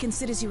 He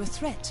considers you a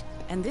threat,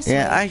 and this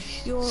way, I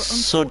your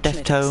saw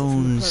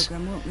Deftones.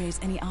 Program won't raise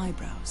any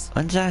eyebrows.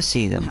 When did I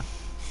see them?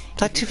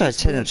 It's like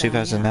 2010 or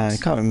 2009, I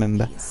can't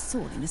remember. He is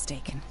sorely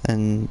mistaken.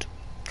 And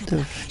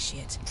they're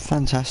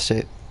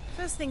fantastic.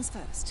 First things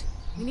first,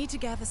 we need to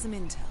gather some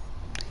intel.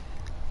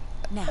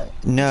 Now,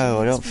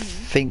 no, I don't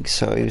think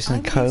so. He was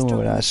in a coma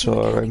when I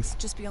saw him.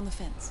 Just beyond the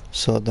fence.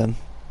 Saw them.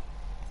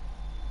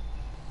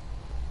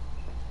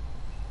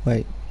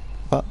 Wait,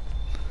 what?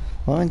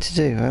 What am I meant to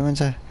do? Where am I meant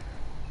to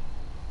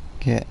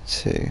get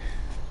to?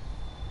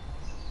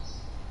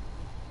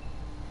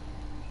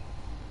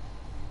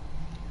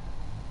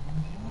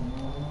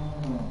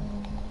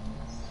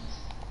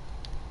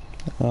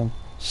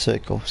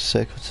 Circle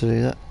to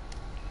do that.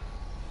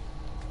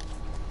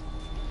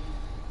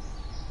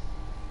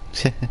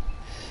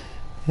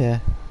 Yeah,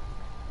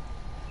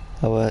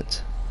 that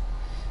worked.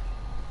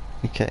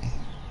 Okay.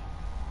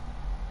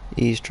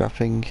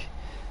 Eavesdropping.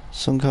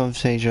 Some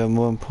conversations are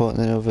more important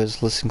than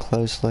others. Listen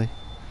closely.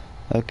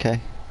 Okay.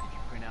 Did you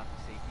print out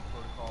the safety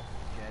protocol for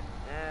the jet?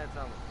 Yeah, it's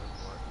on the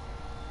clipboard.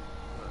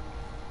 Look,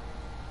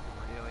 do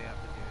we really have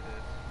to do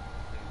this?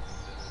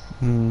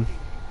 Hmm.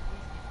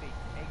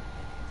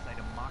 Inside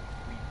a Mach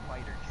 3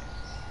 fighter jet.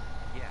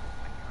 Yeah,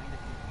 I kind of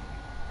think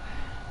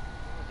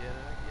we do. I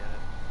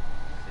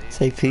get it.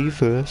 Safety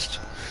first.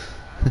 I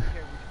don't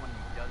care which one of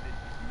you does it,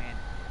 it's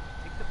mandatory.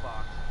 Tick the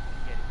box and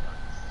get it done.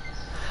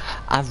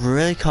 I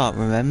really can't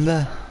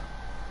remember.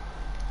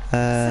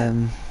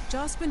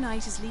 Jasper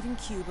Knight is leaving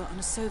Cuba on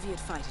a Soviet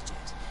fighter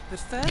jet, but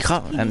first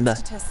can't he remember.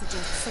 needs to test the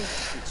jet's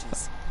safety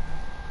features.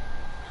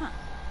 Huh.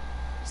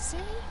 Say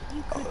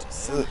you could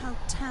somehow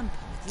tamper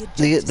with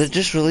the ejector They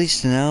just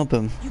released an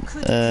album. You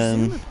could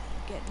presumably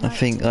get I Knight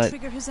think to like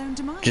trigger his own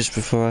demise. just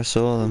before I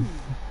saw them.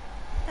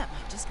 That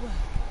might just work.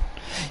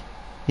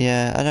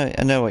 Yeah,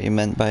 I know what you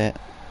meant by it.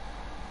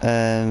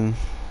 They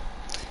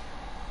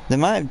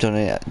might have done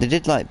it. They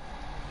did like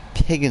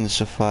Pig and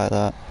stuff like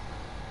that.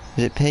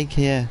 Is it Pig?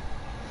 Yeah.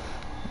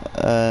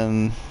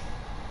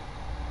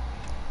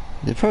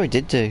 They probably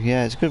did do.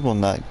 Yeah, it's a good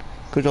one. That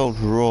good old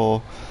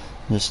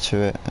rawness to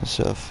it and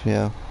stuff.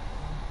 Yeah.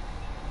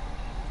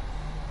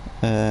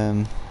 What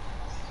am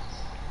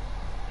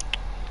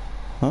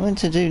I meant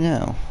to do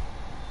now?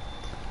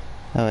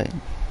 Oh wait.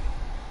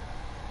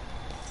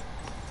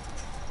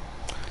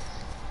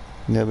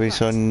 Nobody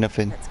saw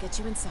nothing. Let's get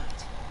you inside.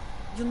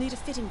 You'll need a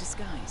fitting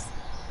disguise.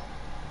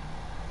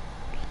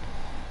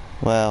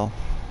 Well,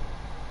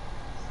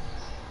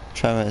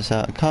 try this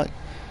out. I can't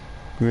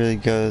really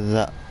go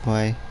that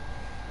way.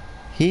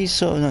 He's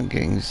sort of not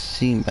getting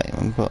seen by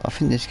anyone, but I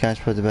think this guy's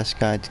probably the best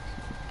guy to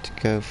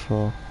go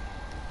for.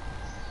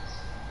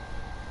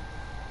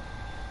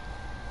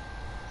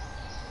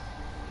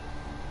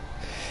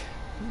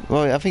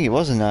 Well, I think it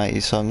was a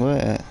 90s song,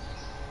 wasn't it?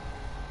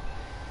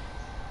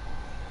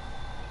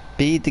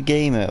 Be the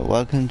Gamer,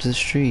 welcome to the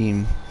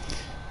stream.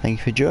 Thank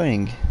you for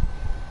joining.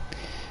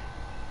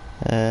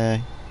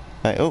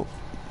 Right, oh,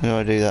 how do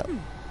I do that?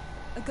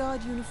 A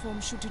guard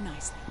uniform should do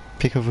nicely.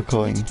 Pick up a You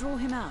coin. need to draw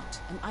him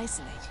out and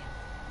isolate him.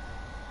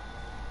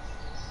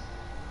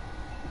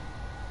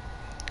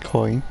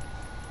 Coin.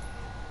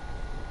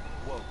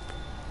 Whoa.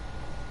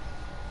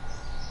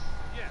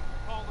 Yeah,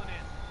 calling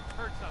in.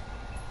 Heard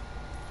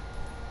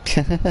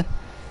something.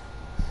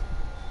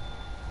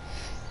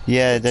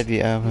 Yeah, debut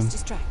He's album.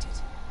 distracted.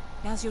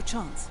 Now's your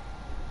chance.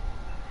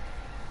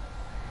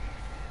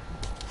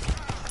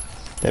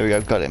 There we go,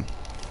 got him.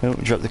 Oh,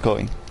 drop the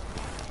coin.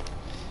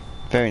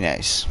 Very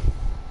nice.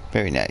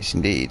 Very nice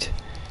indeed.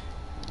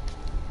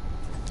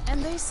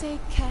 And they say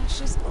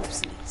cash is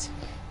obsolete.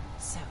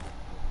 So,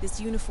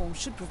 this uniform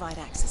should provide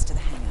access to the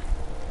hangar.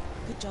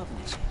 Good job,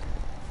 Initiate.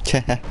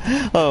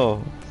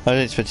 Oh, I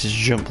didn't expect it to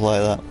jump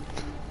like that.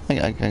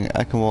 I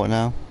can walk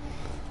now.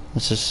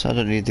 That's just, I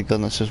don't need the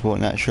gun, let's just walk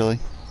naturally.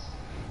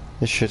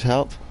 This should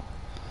help.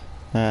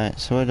 Alright,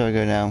 so where do I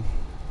go now?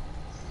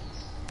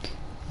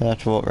 I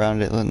have to walk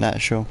around it, look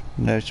natural.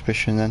 No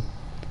suspicion then.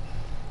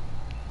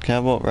 Can I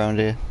walk around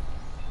here?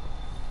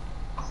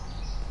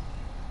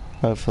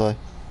 Hopefully.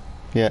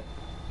 Yeah.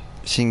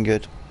 Seems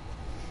good.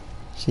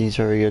 Seems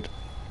very good.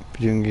 Be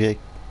doing good.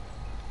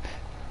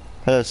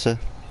 Hello, sir.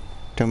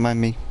 Don't mind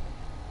me. It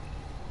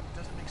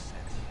doesn't make sense.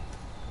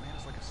 The man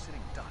is like a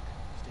sitting duck,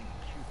 staying in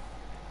Cuba.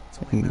 It's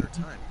only a matter of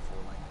time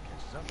before lightning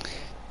catches up.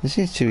 This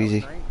seems too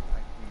easy. That was night,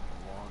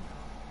 long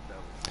gone. That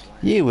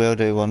was You will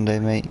do one day,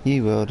 mate.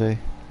 You will do.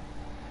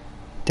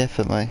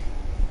 Definitely.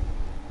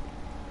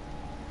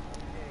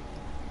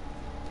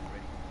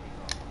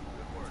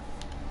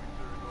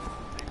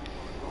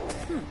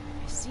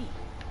 I see.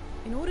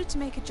 In order to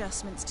make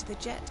adjustments to the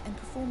jet and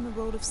perform the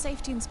role of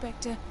safety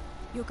inspector,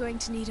 you're going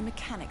to need a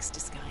mechanic's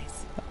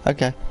disguise.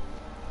 Okay.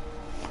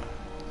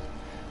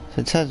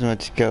 So it tells me where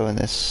to go in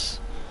this.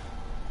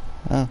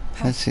 Oh,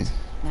 let's see.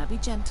 Perfect. Now be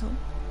gentle.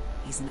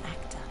 He's an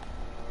actor.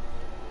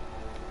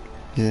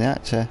 He's an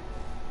actor.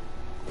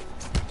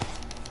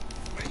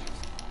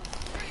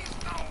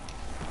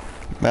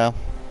 Well,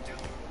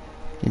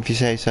 if you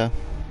say so.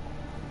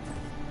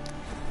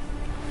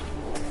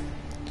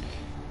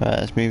 Right,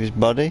 let's move his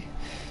body.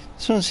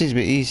 This one seems a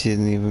bit easier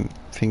than the other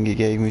thing he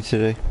gave me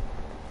to do.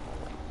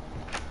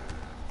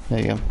 There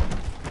you go.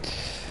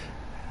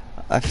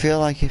 I feel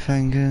like if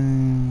I'm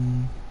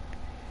going...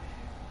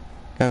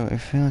 Oh, I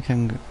feel like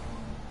I'm...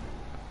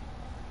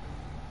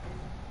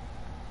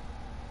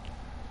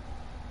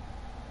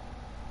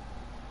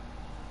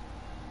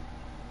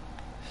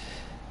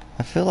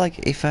 I feel like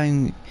if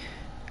I'm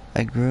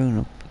a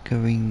grown-up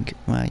going,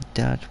 my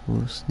dad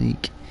will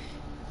sneak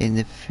in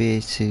the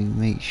theatre to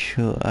make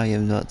sure I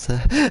am not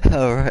there.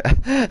 Alright.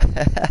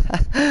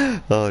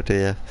 Oh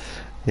dear.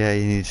 Yeah,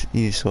 you need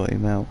to sort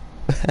him out.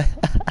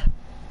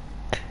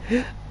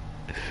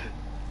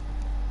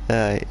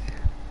 Alright.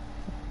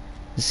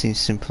 This seems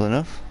simple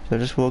enough. So I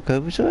just walk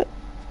over to it?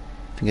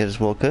 I think I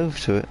just walk over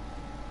to it.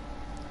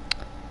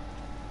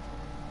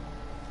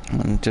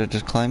 And do I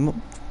just climb up?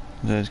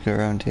 Or do I just go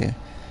around here?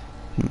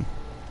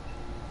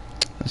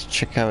 Let's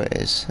check how it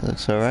is. It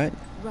looks alright.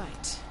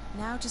 Right.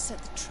 Now to set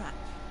the trap.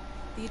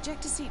 The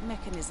ejector seat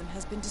mechanism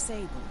has been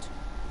disabled.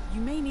 You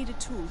may need a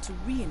tool to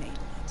re-enable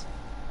it.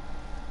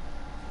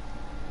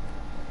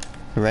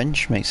 A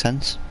wrench makes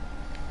sense.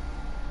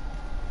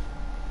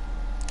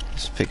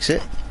 Let's fix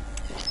it.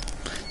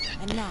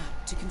 And now,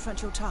 to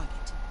confront your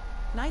target.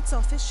 Knight's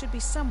office should be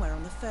somewhere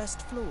on the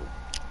first floor.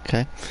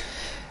 Okay.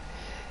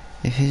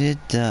 If he did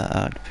that,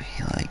 I'd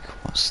be like,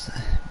 what's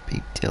the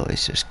big deal?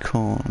 It's just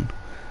corn.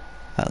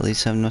 At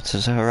least I'm not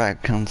as a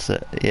rat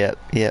concert. Yep.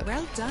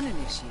 Well done,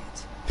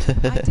 Initiate.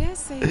 I dare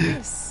say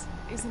this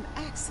is an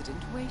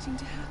accident waiting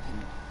to happen.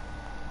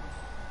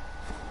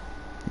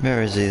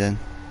 Where is he then?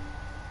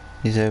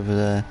 He's over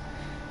there.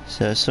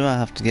 So somehow I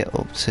have to get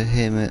up to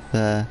him at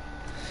there.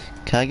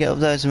 Can I get up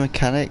there as a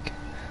mechanic?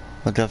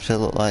 Or do I have to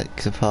look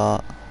like the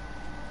part?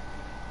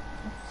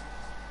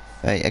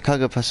 Wait, I can't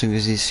go past him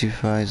because he's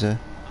supervisor.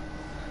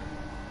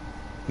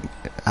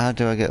 How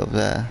do I get up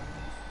there?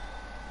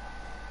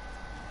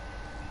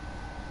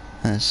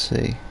 Let's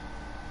see.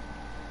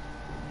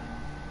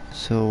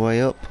 So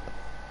way up.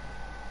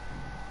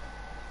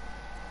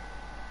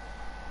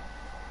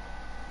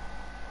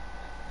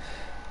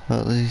 Well,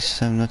 at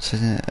least I'm not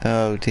sitting it.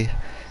 Oh dear.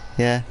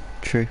 Yeah,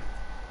 true.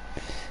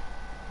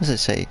 What does it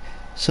say?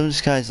 Some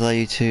disguises allow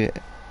you to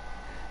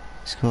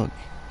escort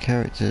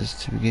characters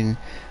to begin.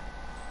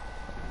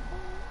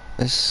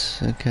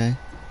 This okay.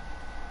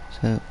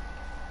 So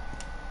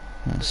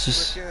let's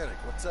just mechanic,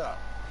 what's up?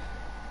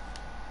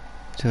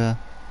 do a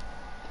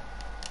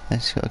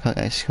escort. I can't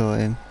escort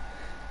him.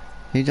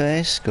 Who do I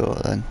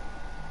escort then?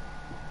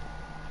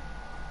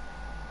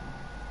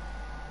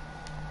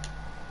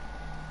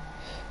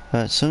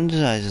 Right, some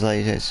designers allow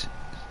you to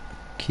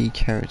key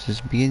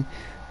characters begin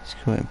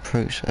escort,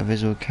 approach a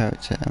visual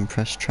character and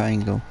press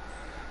triangle.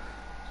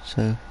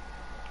 So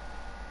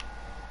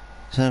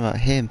it's not about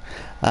him.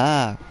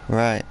 Ah,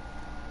 right.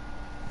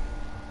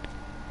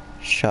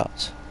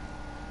 Shot.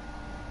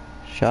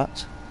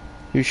 Shot?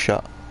 Who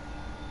shot?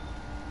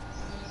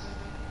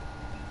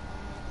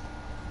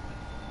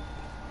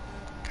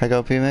 Can I go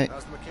up here, mate?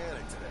 How's the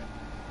mechanic today?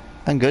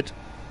 I'm good.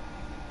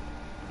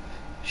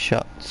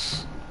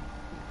 Shots.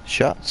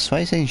 Shots? Why are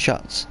you saying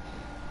shots?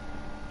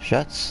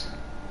 Shots?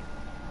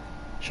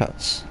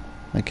 Shots.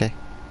 Okay.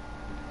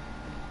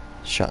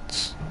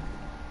 Shots.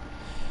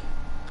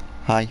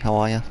 Hi, how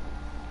are you?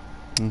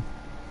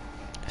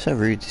 So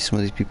rude to some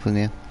of these people in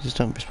here. Just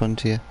don't respond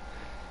to you.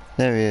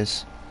 There he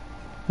is.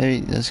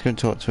 Maybe let's go and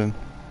talk to him.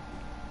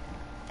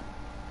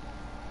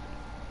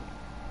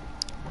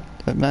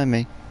 Don't mind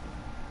me.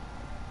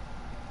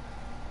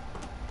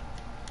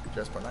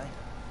 Just for night?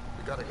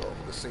 We gotta go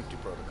over the safety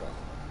protocol.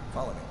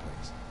 Follow me,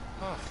 please.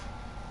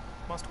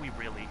 Must we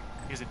really?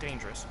 Is it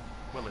dangerous?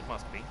 Well, it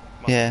must be.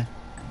 Yeah.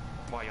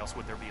 Why else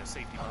would there be a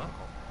safety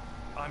protocol?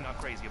 I'm not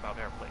crazy about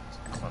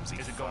airplanes.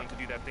 Is it going to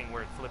do that thing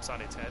where it flips on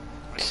its head?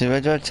 So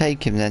where do I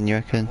take him then, you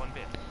reckon? One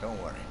bit.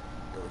 Don't worry.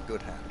 in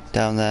good hands.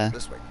 Down there.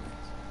 This way, please.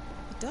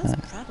 He does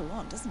prattle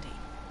on, doesn't he?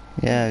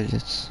 Yeah,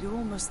 it's... You're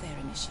almost there,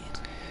 Initiate.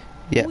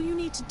 Yeah. All you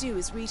need to do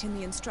is read him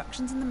the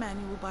instructions in the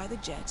manual by the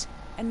jet,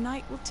 and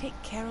Knight will take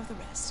care of the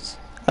rest.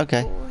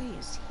 Okay. Boy,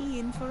 is he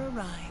in for a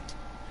ride.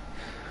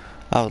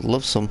 I would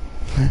love some.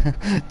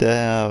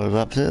 I would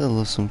absolutely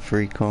love some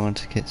free corner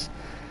tickets.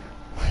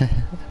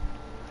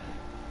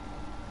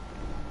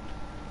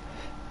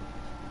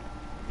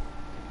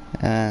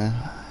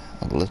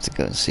 I'd love to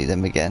go and see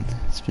them again.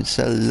 It's been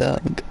so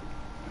long.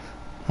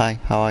 Hi,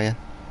 how are you?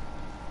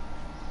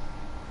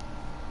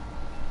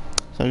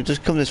 So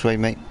just come this way,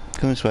 mate.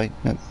 Come this way.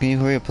 No, can you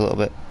hurry up a little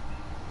bit?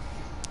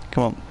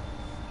 Come on.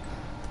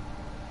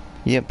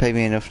 You don't pay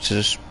me enough to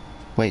just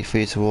wait for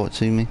you to walk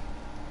to me.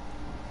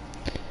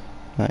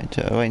 Right,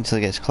 wait until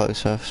it gets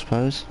closer, I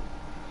suppose.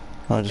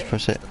 I'll just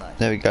press it.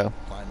 There we go.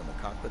 Climb in the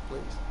cockpit,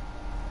 please.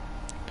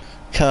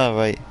 Oh,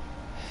 right.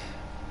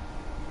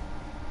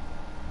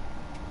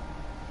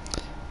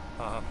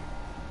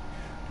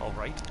 All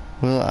right.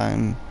 Well,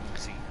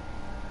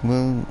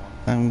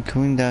 I'm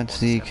coming down to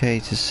the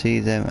UK to see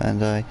them,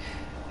 and I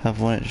have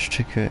wanted to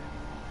trick it.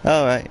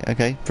 All right,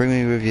 okay. Bring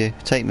me with you.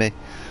 Take me.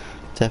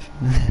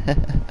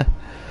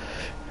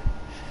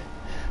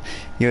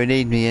 You would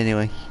need me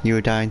anyway. You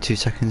were dying 2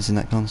 seconds in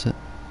that concert.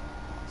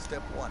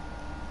 Step 1.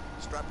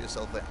 Strap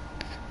yourself in.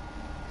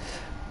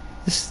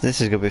 This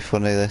is gonna be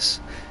funny. This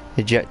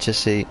ejector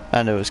seat.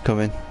 I know it's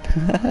coming.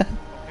 Okay.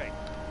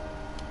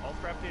 All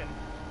strapped in.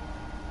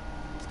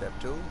 Step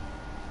 2.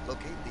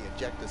 Locate the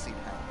ejector seat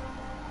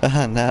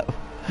handle. No.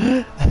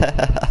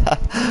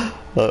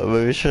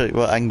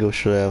 What angle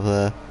should I have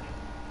there?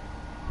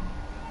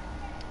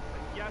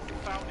 Yes,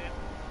 found it.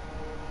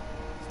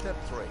 Step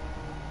 3.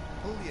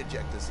 Pull the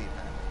ejector seat handle.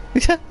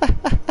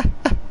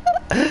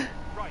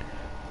 Right.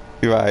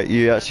 Right,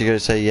 you actually gonna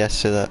say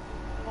yes to that?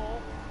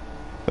 Pull.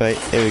 Right,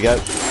 here we go.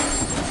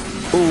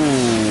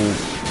 Ooh.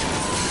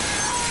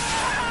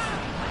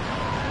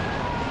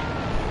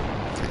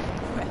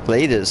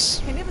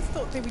 Leaders. I never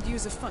thought they would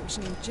use a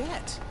functioning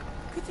jet.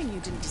 Good thing you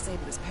didn't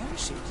disable his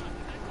parachute.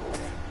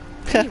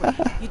 Anyway,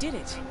 you did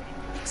it.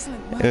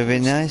 Excellent work. It would be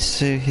nice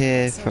to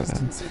hear from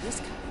Didn't see this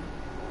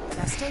coming.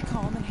 Now stay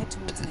calm and head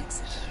towards an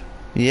exit.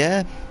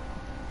 Yeah.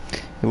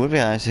 It would be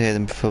nice to hear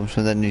them perform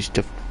some of their new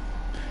stuff.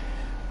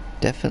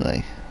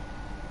 Definitely.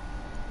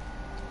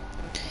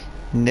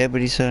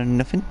 Nobody saw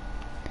nothing.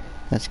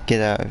 Let's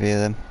get out of here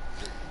then.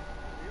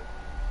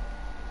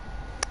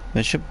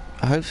 I should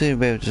hopefully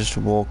be able to just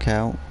walk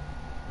out.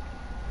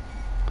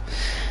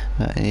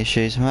 Any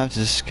issues? I might have to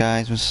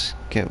disguise,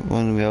 get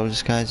one of the old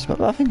disguises,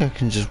 but I think I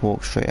can just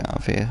walk straight out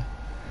of here.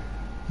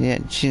 Yeah,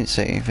 she didn't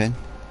say anything.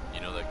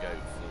 You know that guy who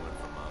flew in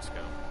from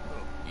Moscow?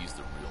 Oh, he's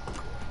the real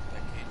McCoy.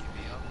 That KGB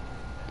up?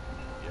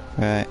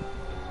 Right.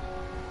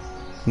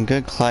 I'm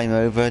gonna climb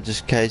over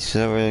just in case,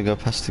 because I don't really go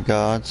past the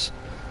guards.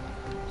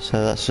 So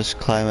let's just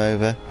climb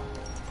over.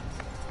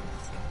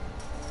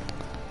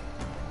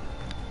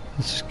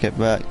 Let's just get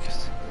back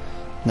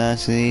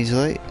nice and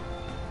easily.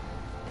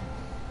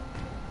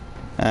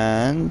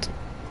 And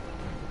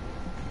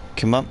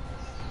come on.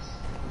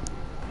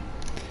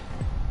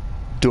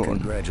 Done.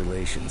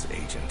 Congratulations,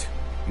 Agent.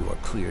 You are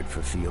cleared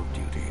for field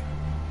duty.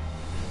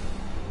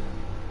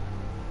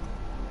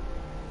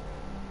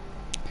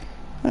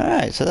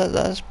 Alright, so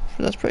that's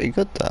pretty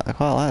good. That I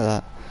quite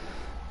like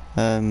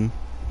that.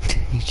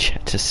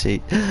 Ejector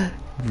seat,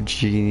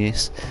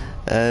 genius.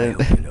 I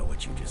hope you know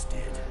what you just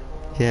did.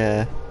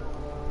 Yeah.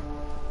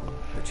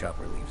 The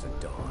chopper leaves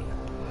at dawn.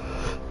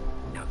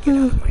 Now get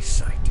out of my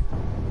sight.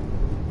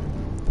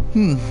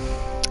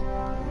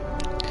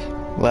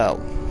 Well,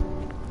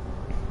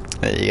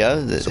 there you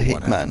go. There's So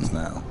what happens Hitman.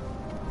 now?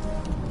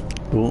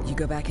 Cool. You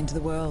go back into the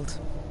world.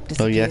 Oh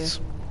Disappear. yes.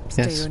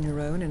 Stay Yes. on your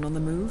own and on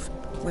the move.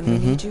 When we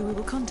need you, we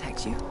will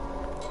contact you.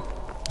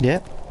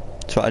 Yep.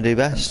 That's what I do And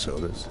best. so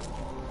does.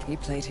 He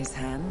played his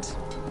hand,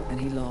 and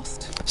he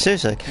lost.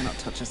 Seriously. Cannot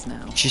touch us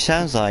now. She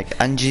sounds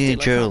like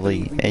Angelina Still, I can't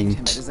Jolie believe we beat him in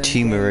at his own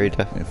Tomb game.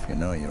 Raider. If you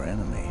know your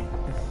enemy.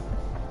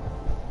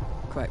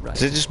 Quite right.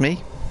 Is it just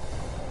me?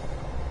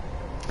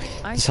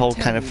 I This should whole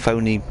tell kind of you,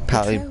 phony, the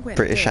pally trio went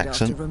British dead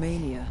accent. after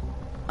Romania.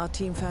 Our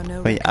team found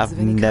no Wait, records I've of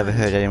any never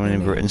kind. heard anyone No in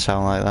name. Britain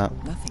sound like that.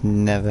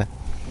 Nothing. Never.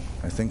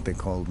 I think they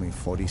called me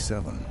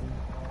 47.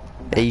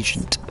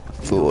 Agent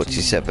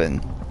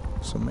 47.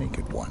 So make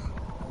it one.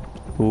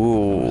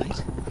 Ooh. Right.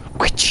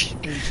 Which?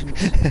 Agent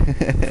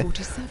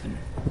 47.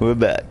 We're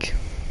back.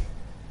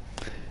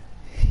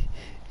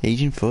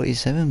 Agent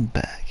 47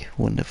 back.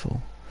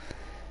 Wonderful.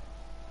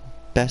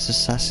 Best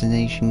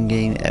assassination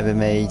game ever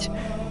made.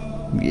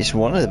 It's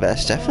one of the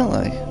best,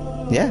 definitely.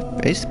 Yeah,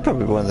 it's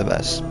probably one of the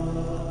best.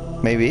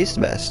 Maybe it's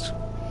the best.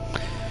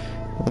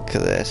 Look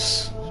at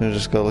this. We'll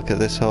just go look at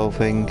this whole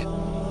thing.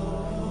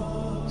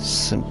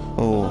 See,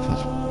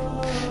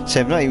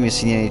 I've not even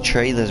seen any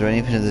trailers or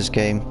anything of this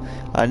game.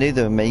 I knew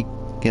they were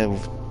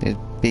it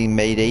being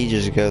made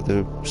ages ago.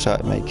 They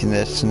started making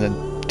this, and I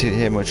didn't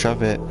hear much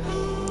of it.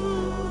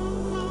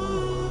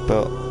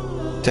 But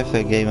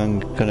definitely a game I'm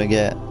gonna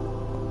get.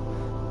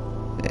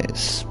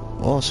 It's an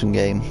awesome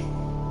game.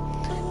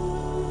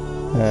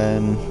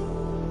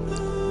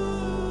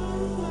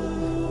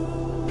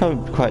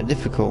 Probably quite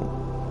difficult.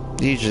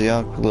 Usually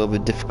are a little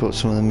bit difficult,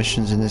 some of the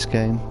missions in this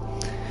game.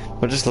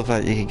 But I just love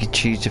that you can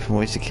choose different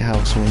ways to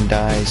how someone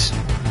dies.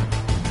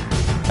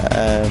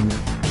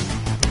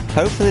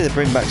 Hopefully they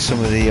bring back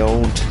some of the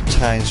old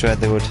times where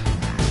they would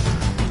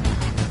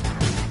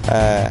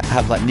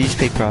have like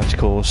newspaper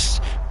articles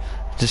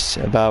just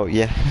about,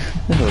 yeah,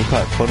 it was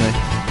quite funny.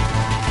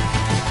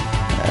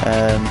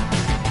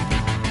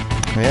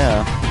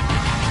 Yeah,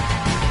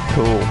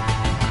 cool.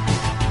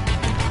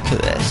 Look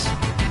at this.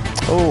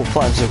 Oh,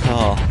 flattens the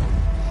car.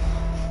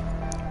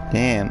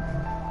 Damn.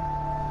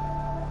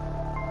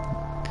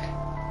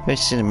 Very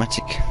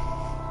cinematic.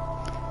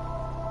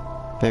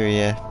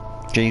 Very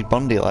James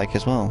Bondy like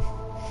as well.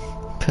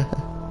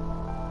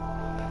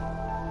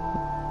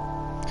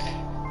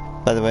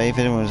 By the way, if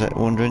anyone was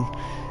wondering,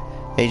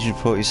 Agent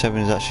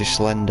 47 is actually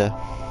Slender.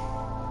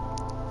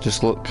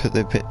 Just look at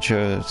the picture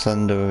of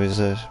Slender with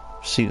his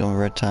suit on a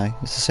red tie.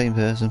 It's the same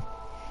person.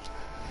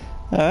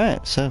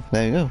 Alright, so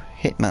there you go.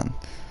 Hitman.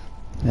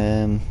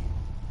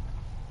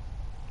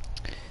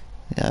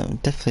 Yeah,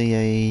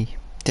 definitely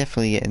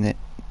getting it.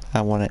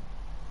 I want it.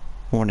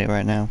 I want it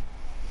right now.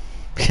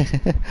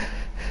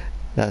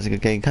 That's a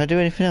good game. Can I do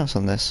anything else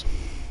on this?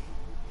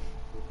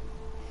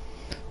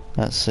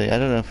 Let's see. I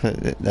don't know if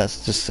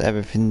that's just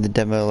everything the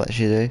demo lets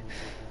you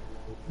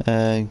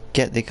do.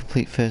 Get the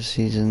complete first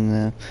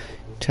season.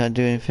 Can I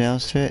do anything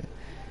else to it?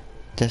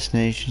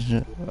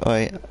 Destinations. Oh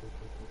wait.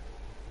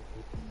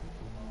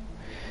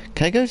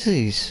 Can I go to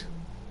these?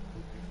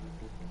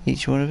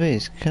 Each one of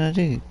these. Can I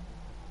do?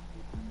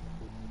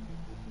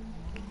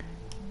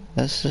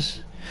 That's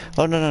just.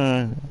 Oh no.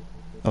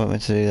 I wasn't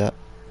meant to do that.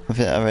 I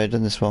think I've already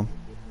done this one.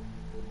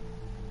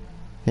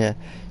 Yeah.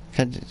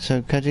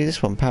 So can I do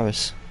this one?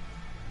 Paris.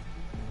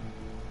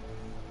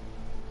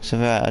 So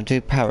right, I do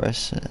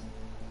Paris.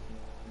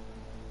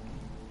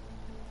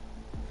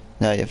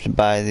 No, you have to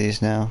buy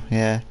these now.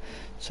 Yeah.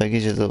 So it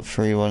gives you a little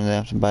free one, and you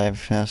have to buy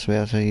everything else to be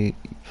able to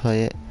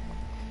play it.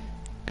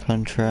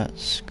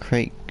 Contracts.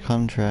 Create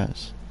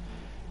contracts.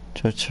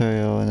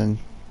 Tutorial, and then.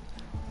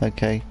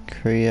 Okay,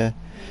 Korea.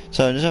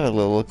 So just have a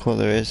little look what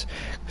there is,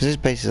 because it's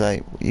basically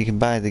like you can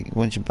buy the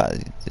once you buy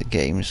the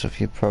game and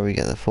stuff, you probably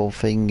get the full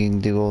thing. You can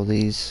do all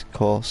these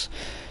course,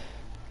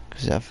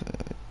 because so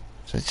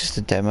it's just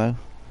a demo.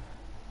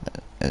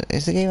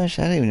 Is the game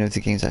actually? I don't even know if the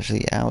game's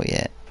actually out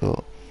yet,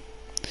 but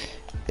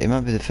it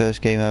might be the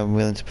first game I'm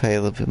willing to pay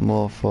a little bit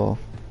more for,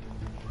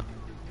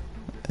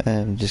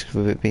 just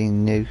with it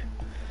being new.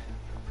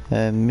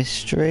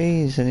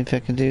 Mystery, is there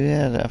anything I can do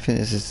there? I think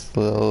there's just a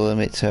little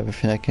limit to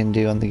everything I can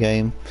do on the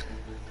game.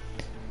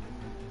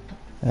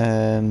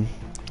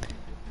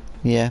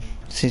 Yeah,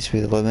 seems to be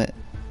the limit.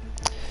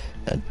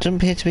 Doesn't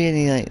appear to be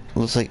any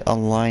looks like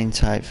online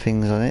type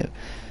things on it.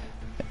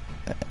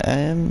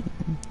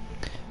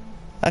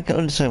 I can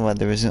understand why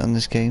there isn't on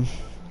this game.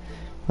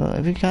 Well,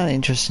 it'd be kind of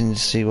interesting to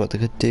see what they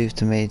could do if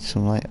they made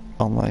some like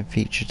online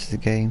feature to the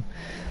game.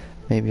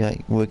 Maybe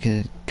like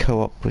working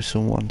co-op with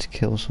someone to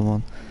kill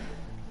someone.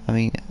 I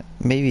mean,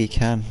 maybe you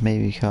can,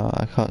 maybe you can't.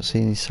 I can't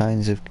see any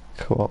signs of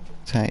co-op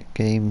type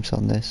games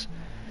on this.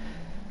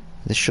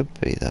 There should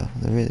be though.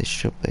 There really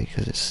should be,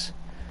 because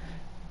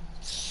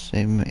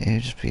it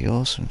would just be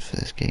awesome for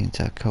this game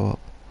to have co-op.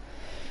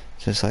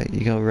 So it's like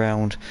you go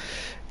around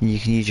and you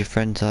can use your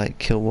friend to like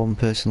kill one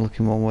person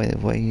looking one way, the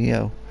way you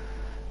go.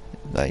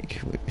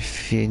 Like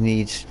if you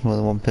need more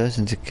than one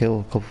person to kill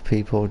a couple of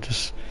people,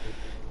 just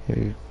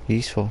it'd be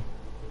useful.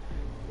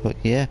 But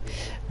yeah,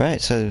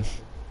 right. So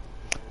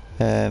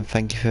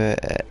thank you for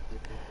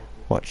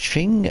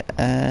watching,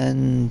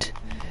 and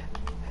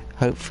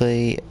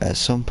hopefully at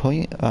some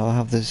point I'll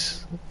have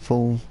this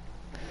full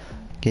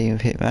game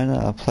of Hitman.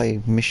 I'll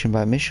play mission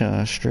by mission on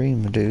a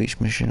stream and do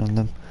each mission on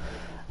them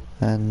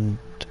and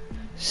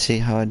see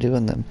how I do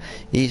on them.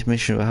 Each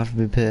mission will have to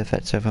be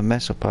perfect, so if I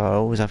mess up I'll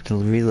always have to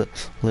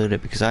reload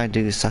it, because I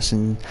do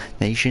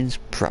assassinations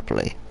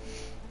properly.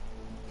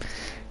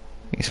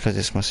 It's because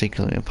it's my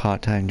secretly a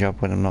part-time job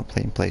when I'm not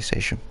playing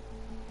PlayStation.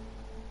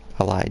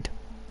 I lied.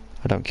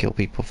 I don't kill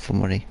people for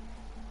money.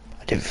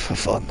 I do it for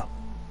fun.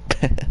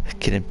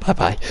 Kidding. Bye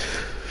bye.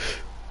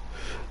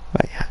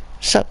 Right, yeah.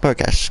 Sup,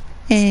 guys.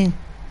 And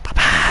bye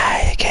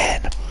bye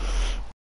again.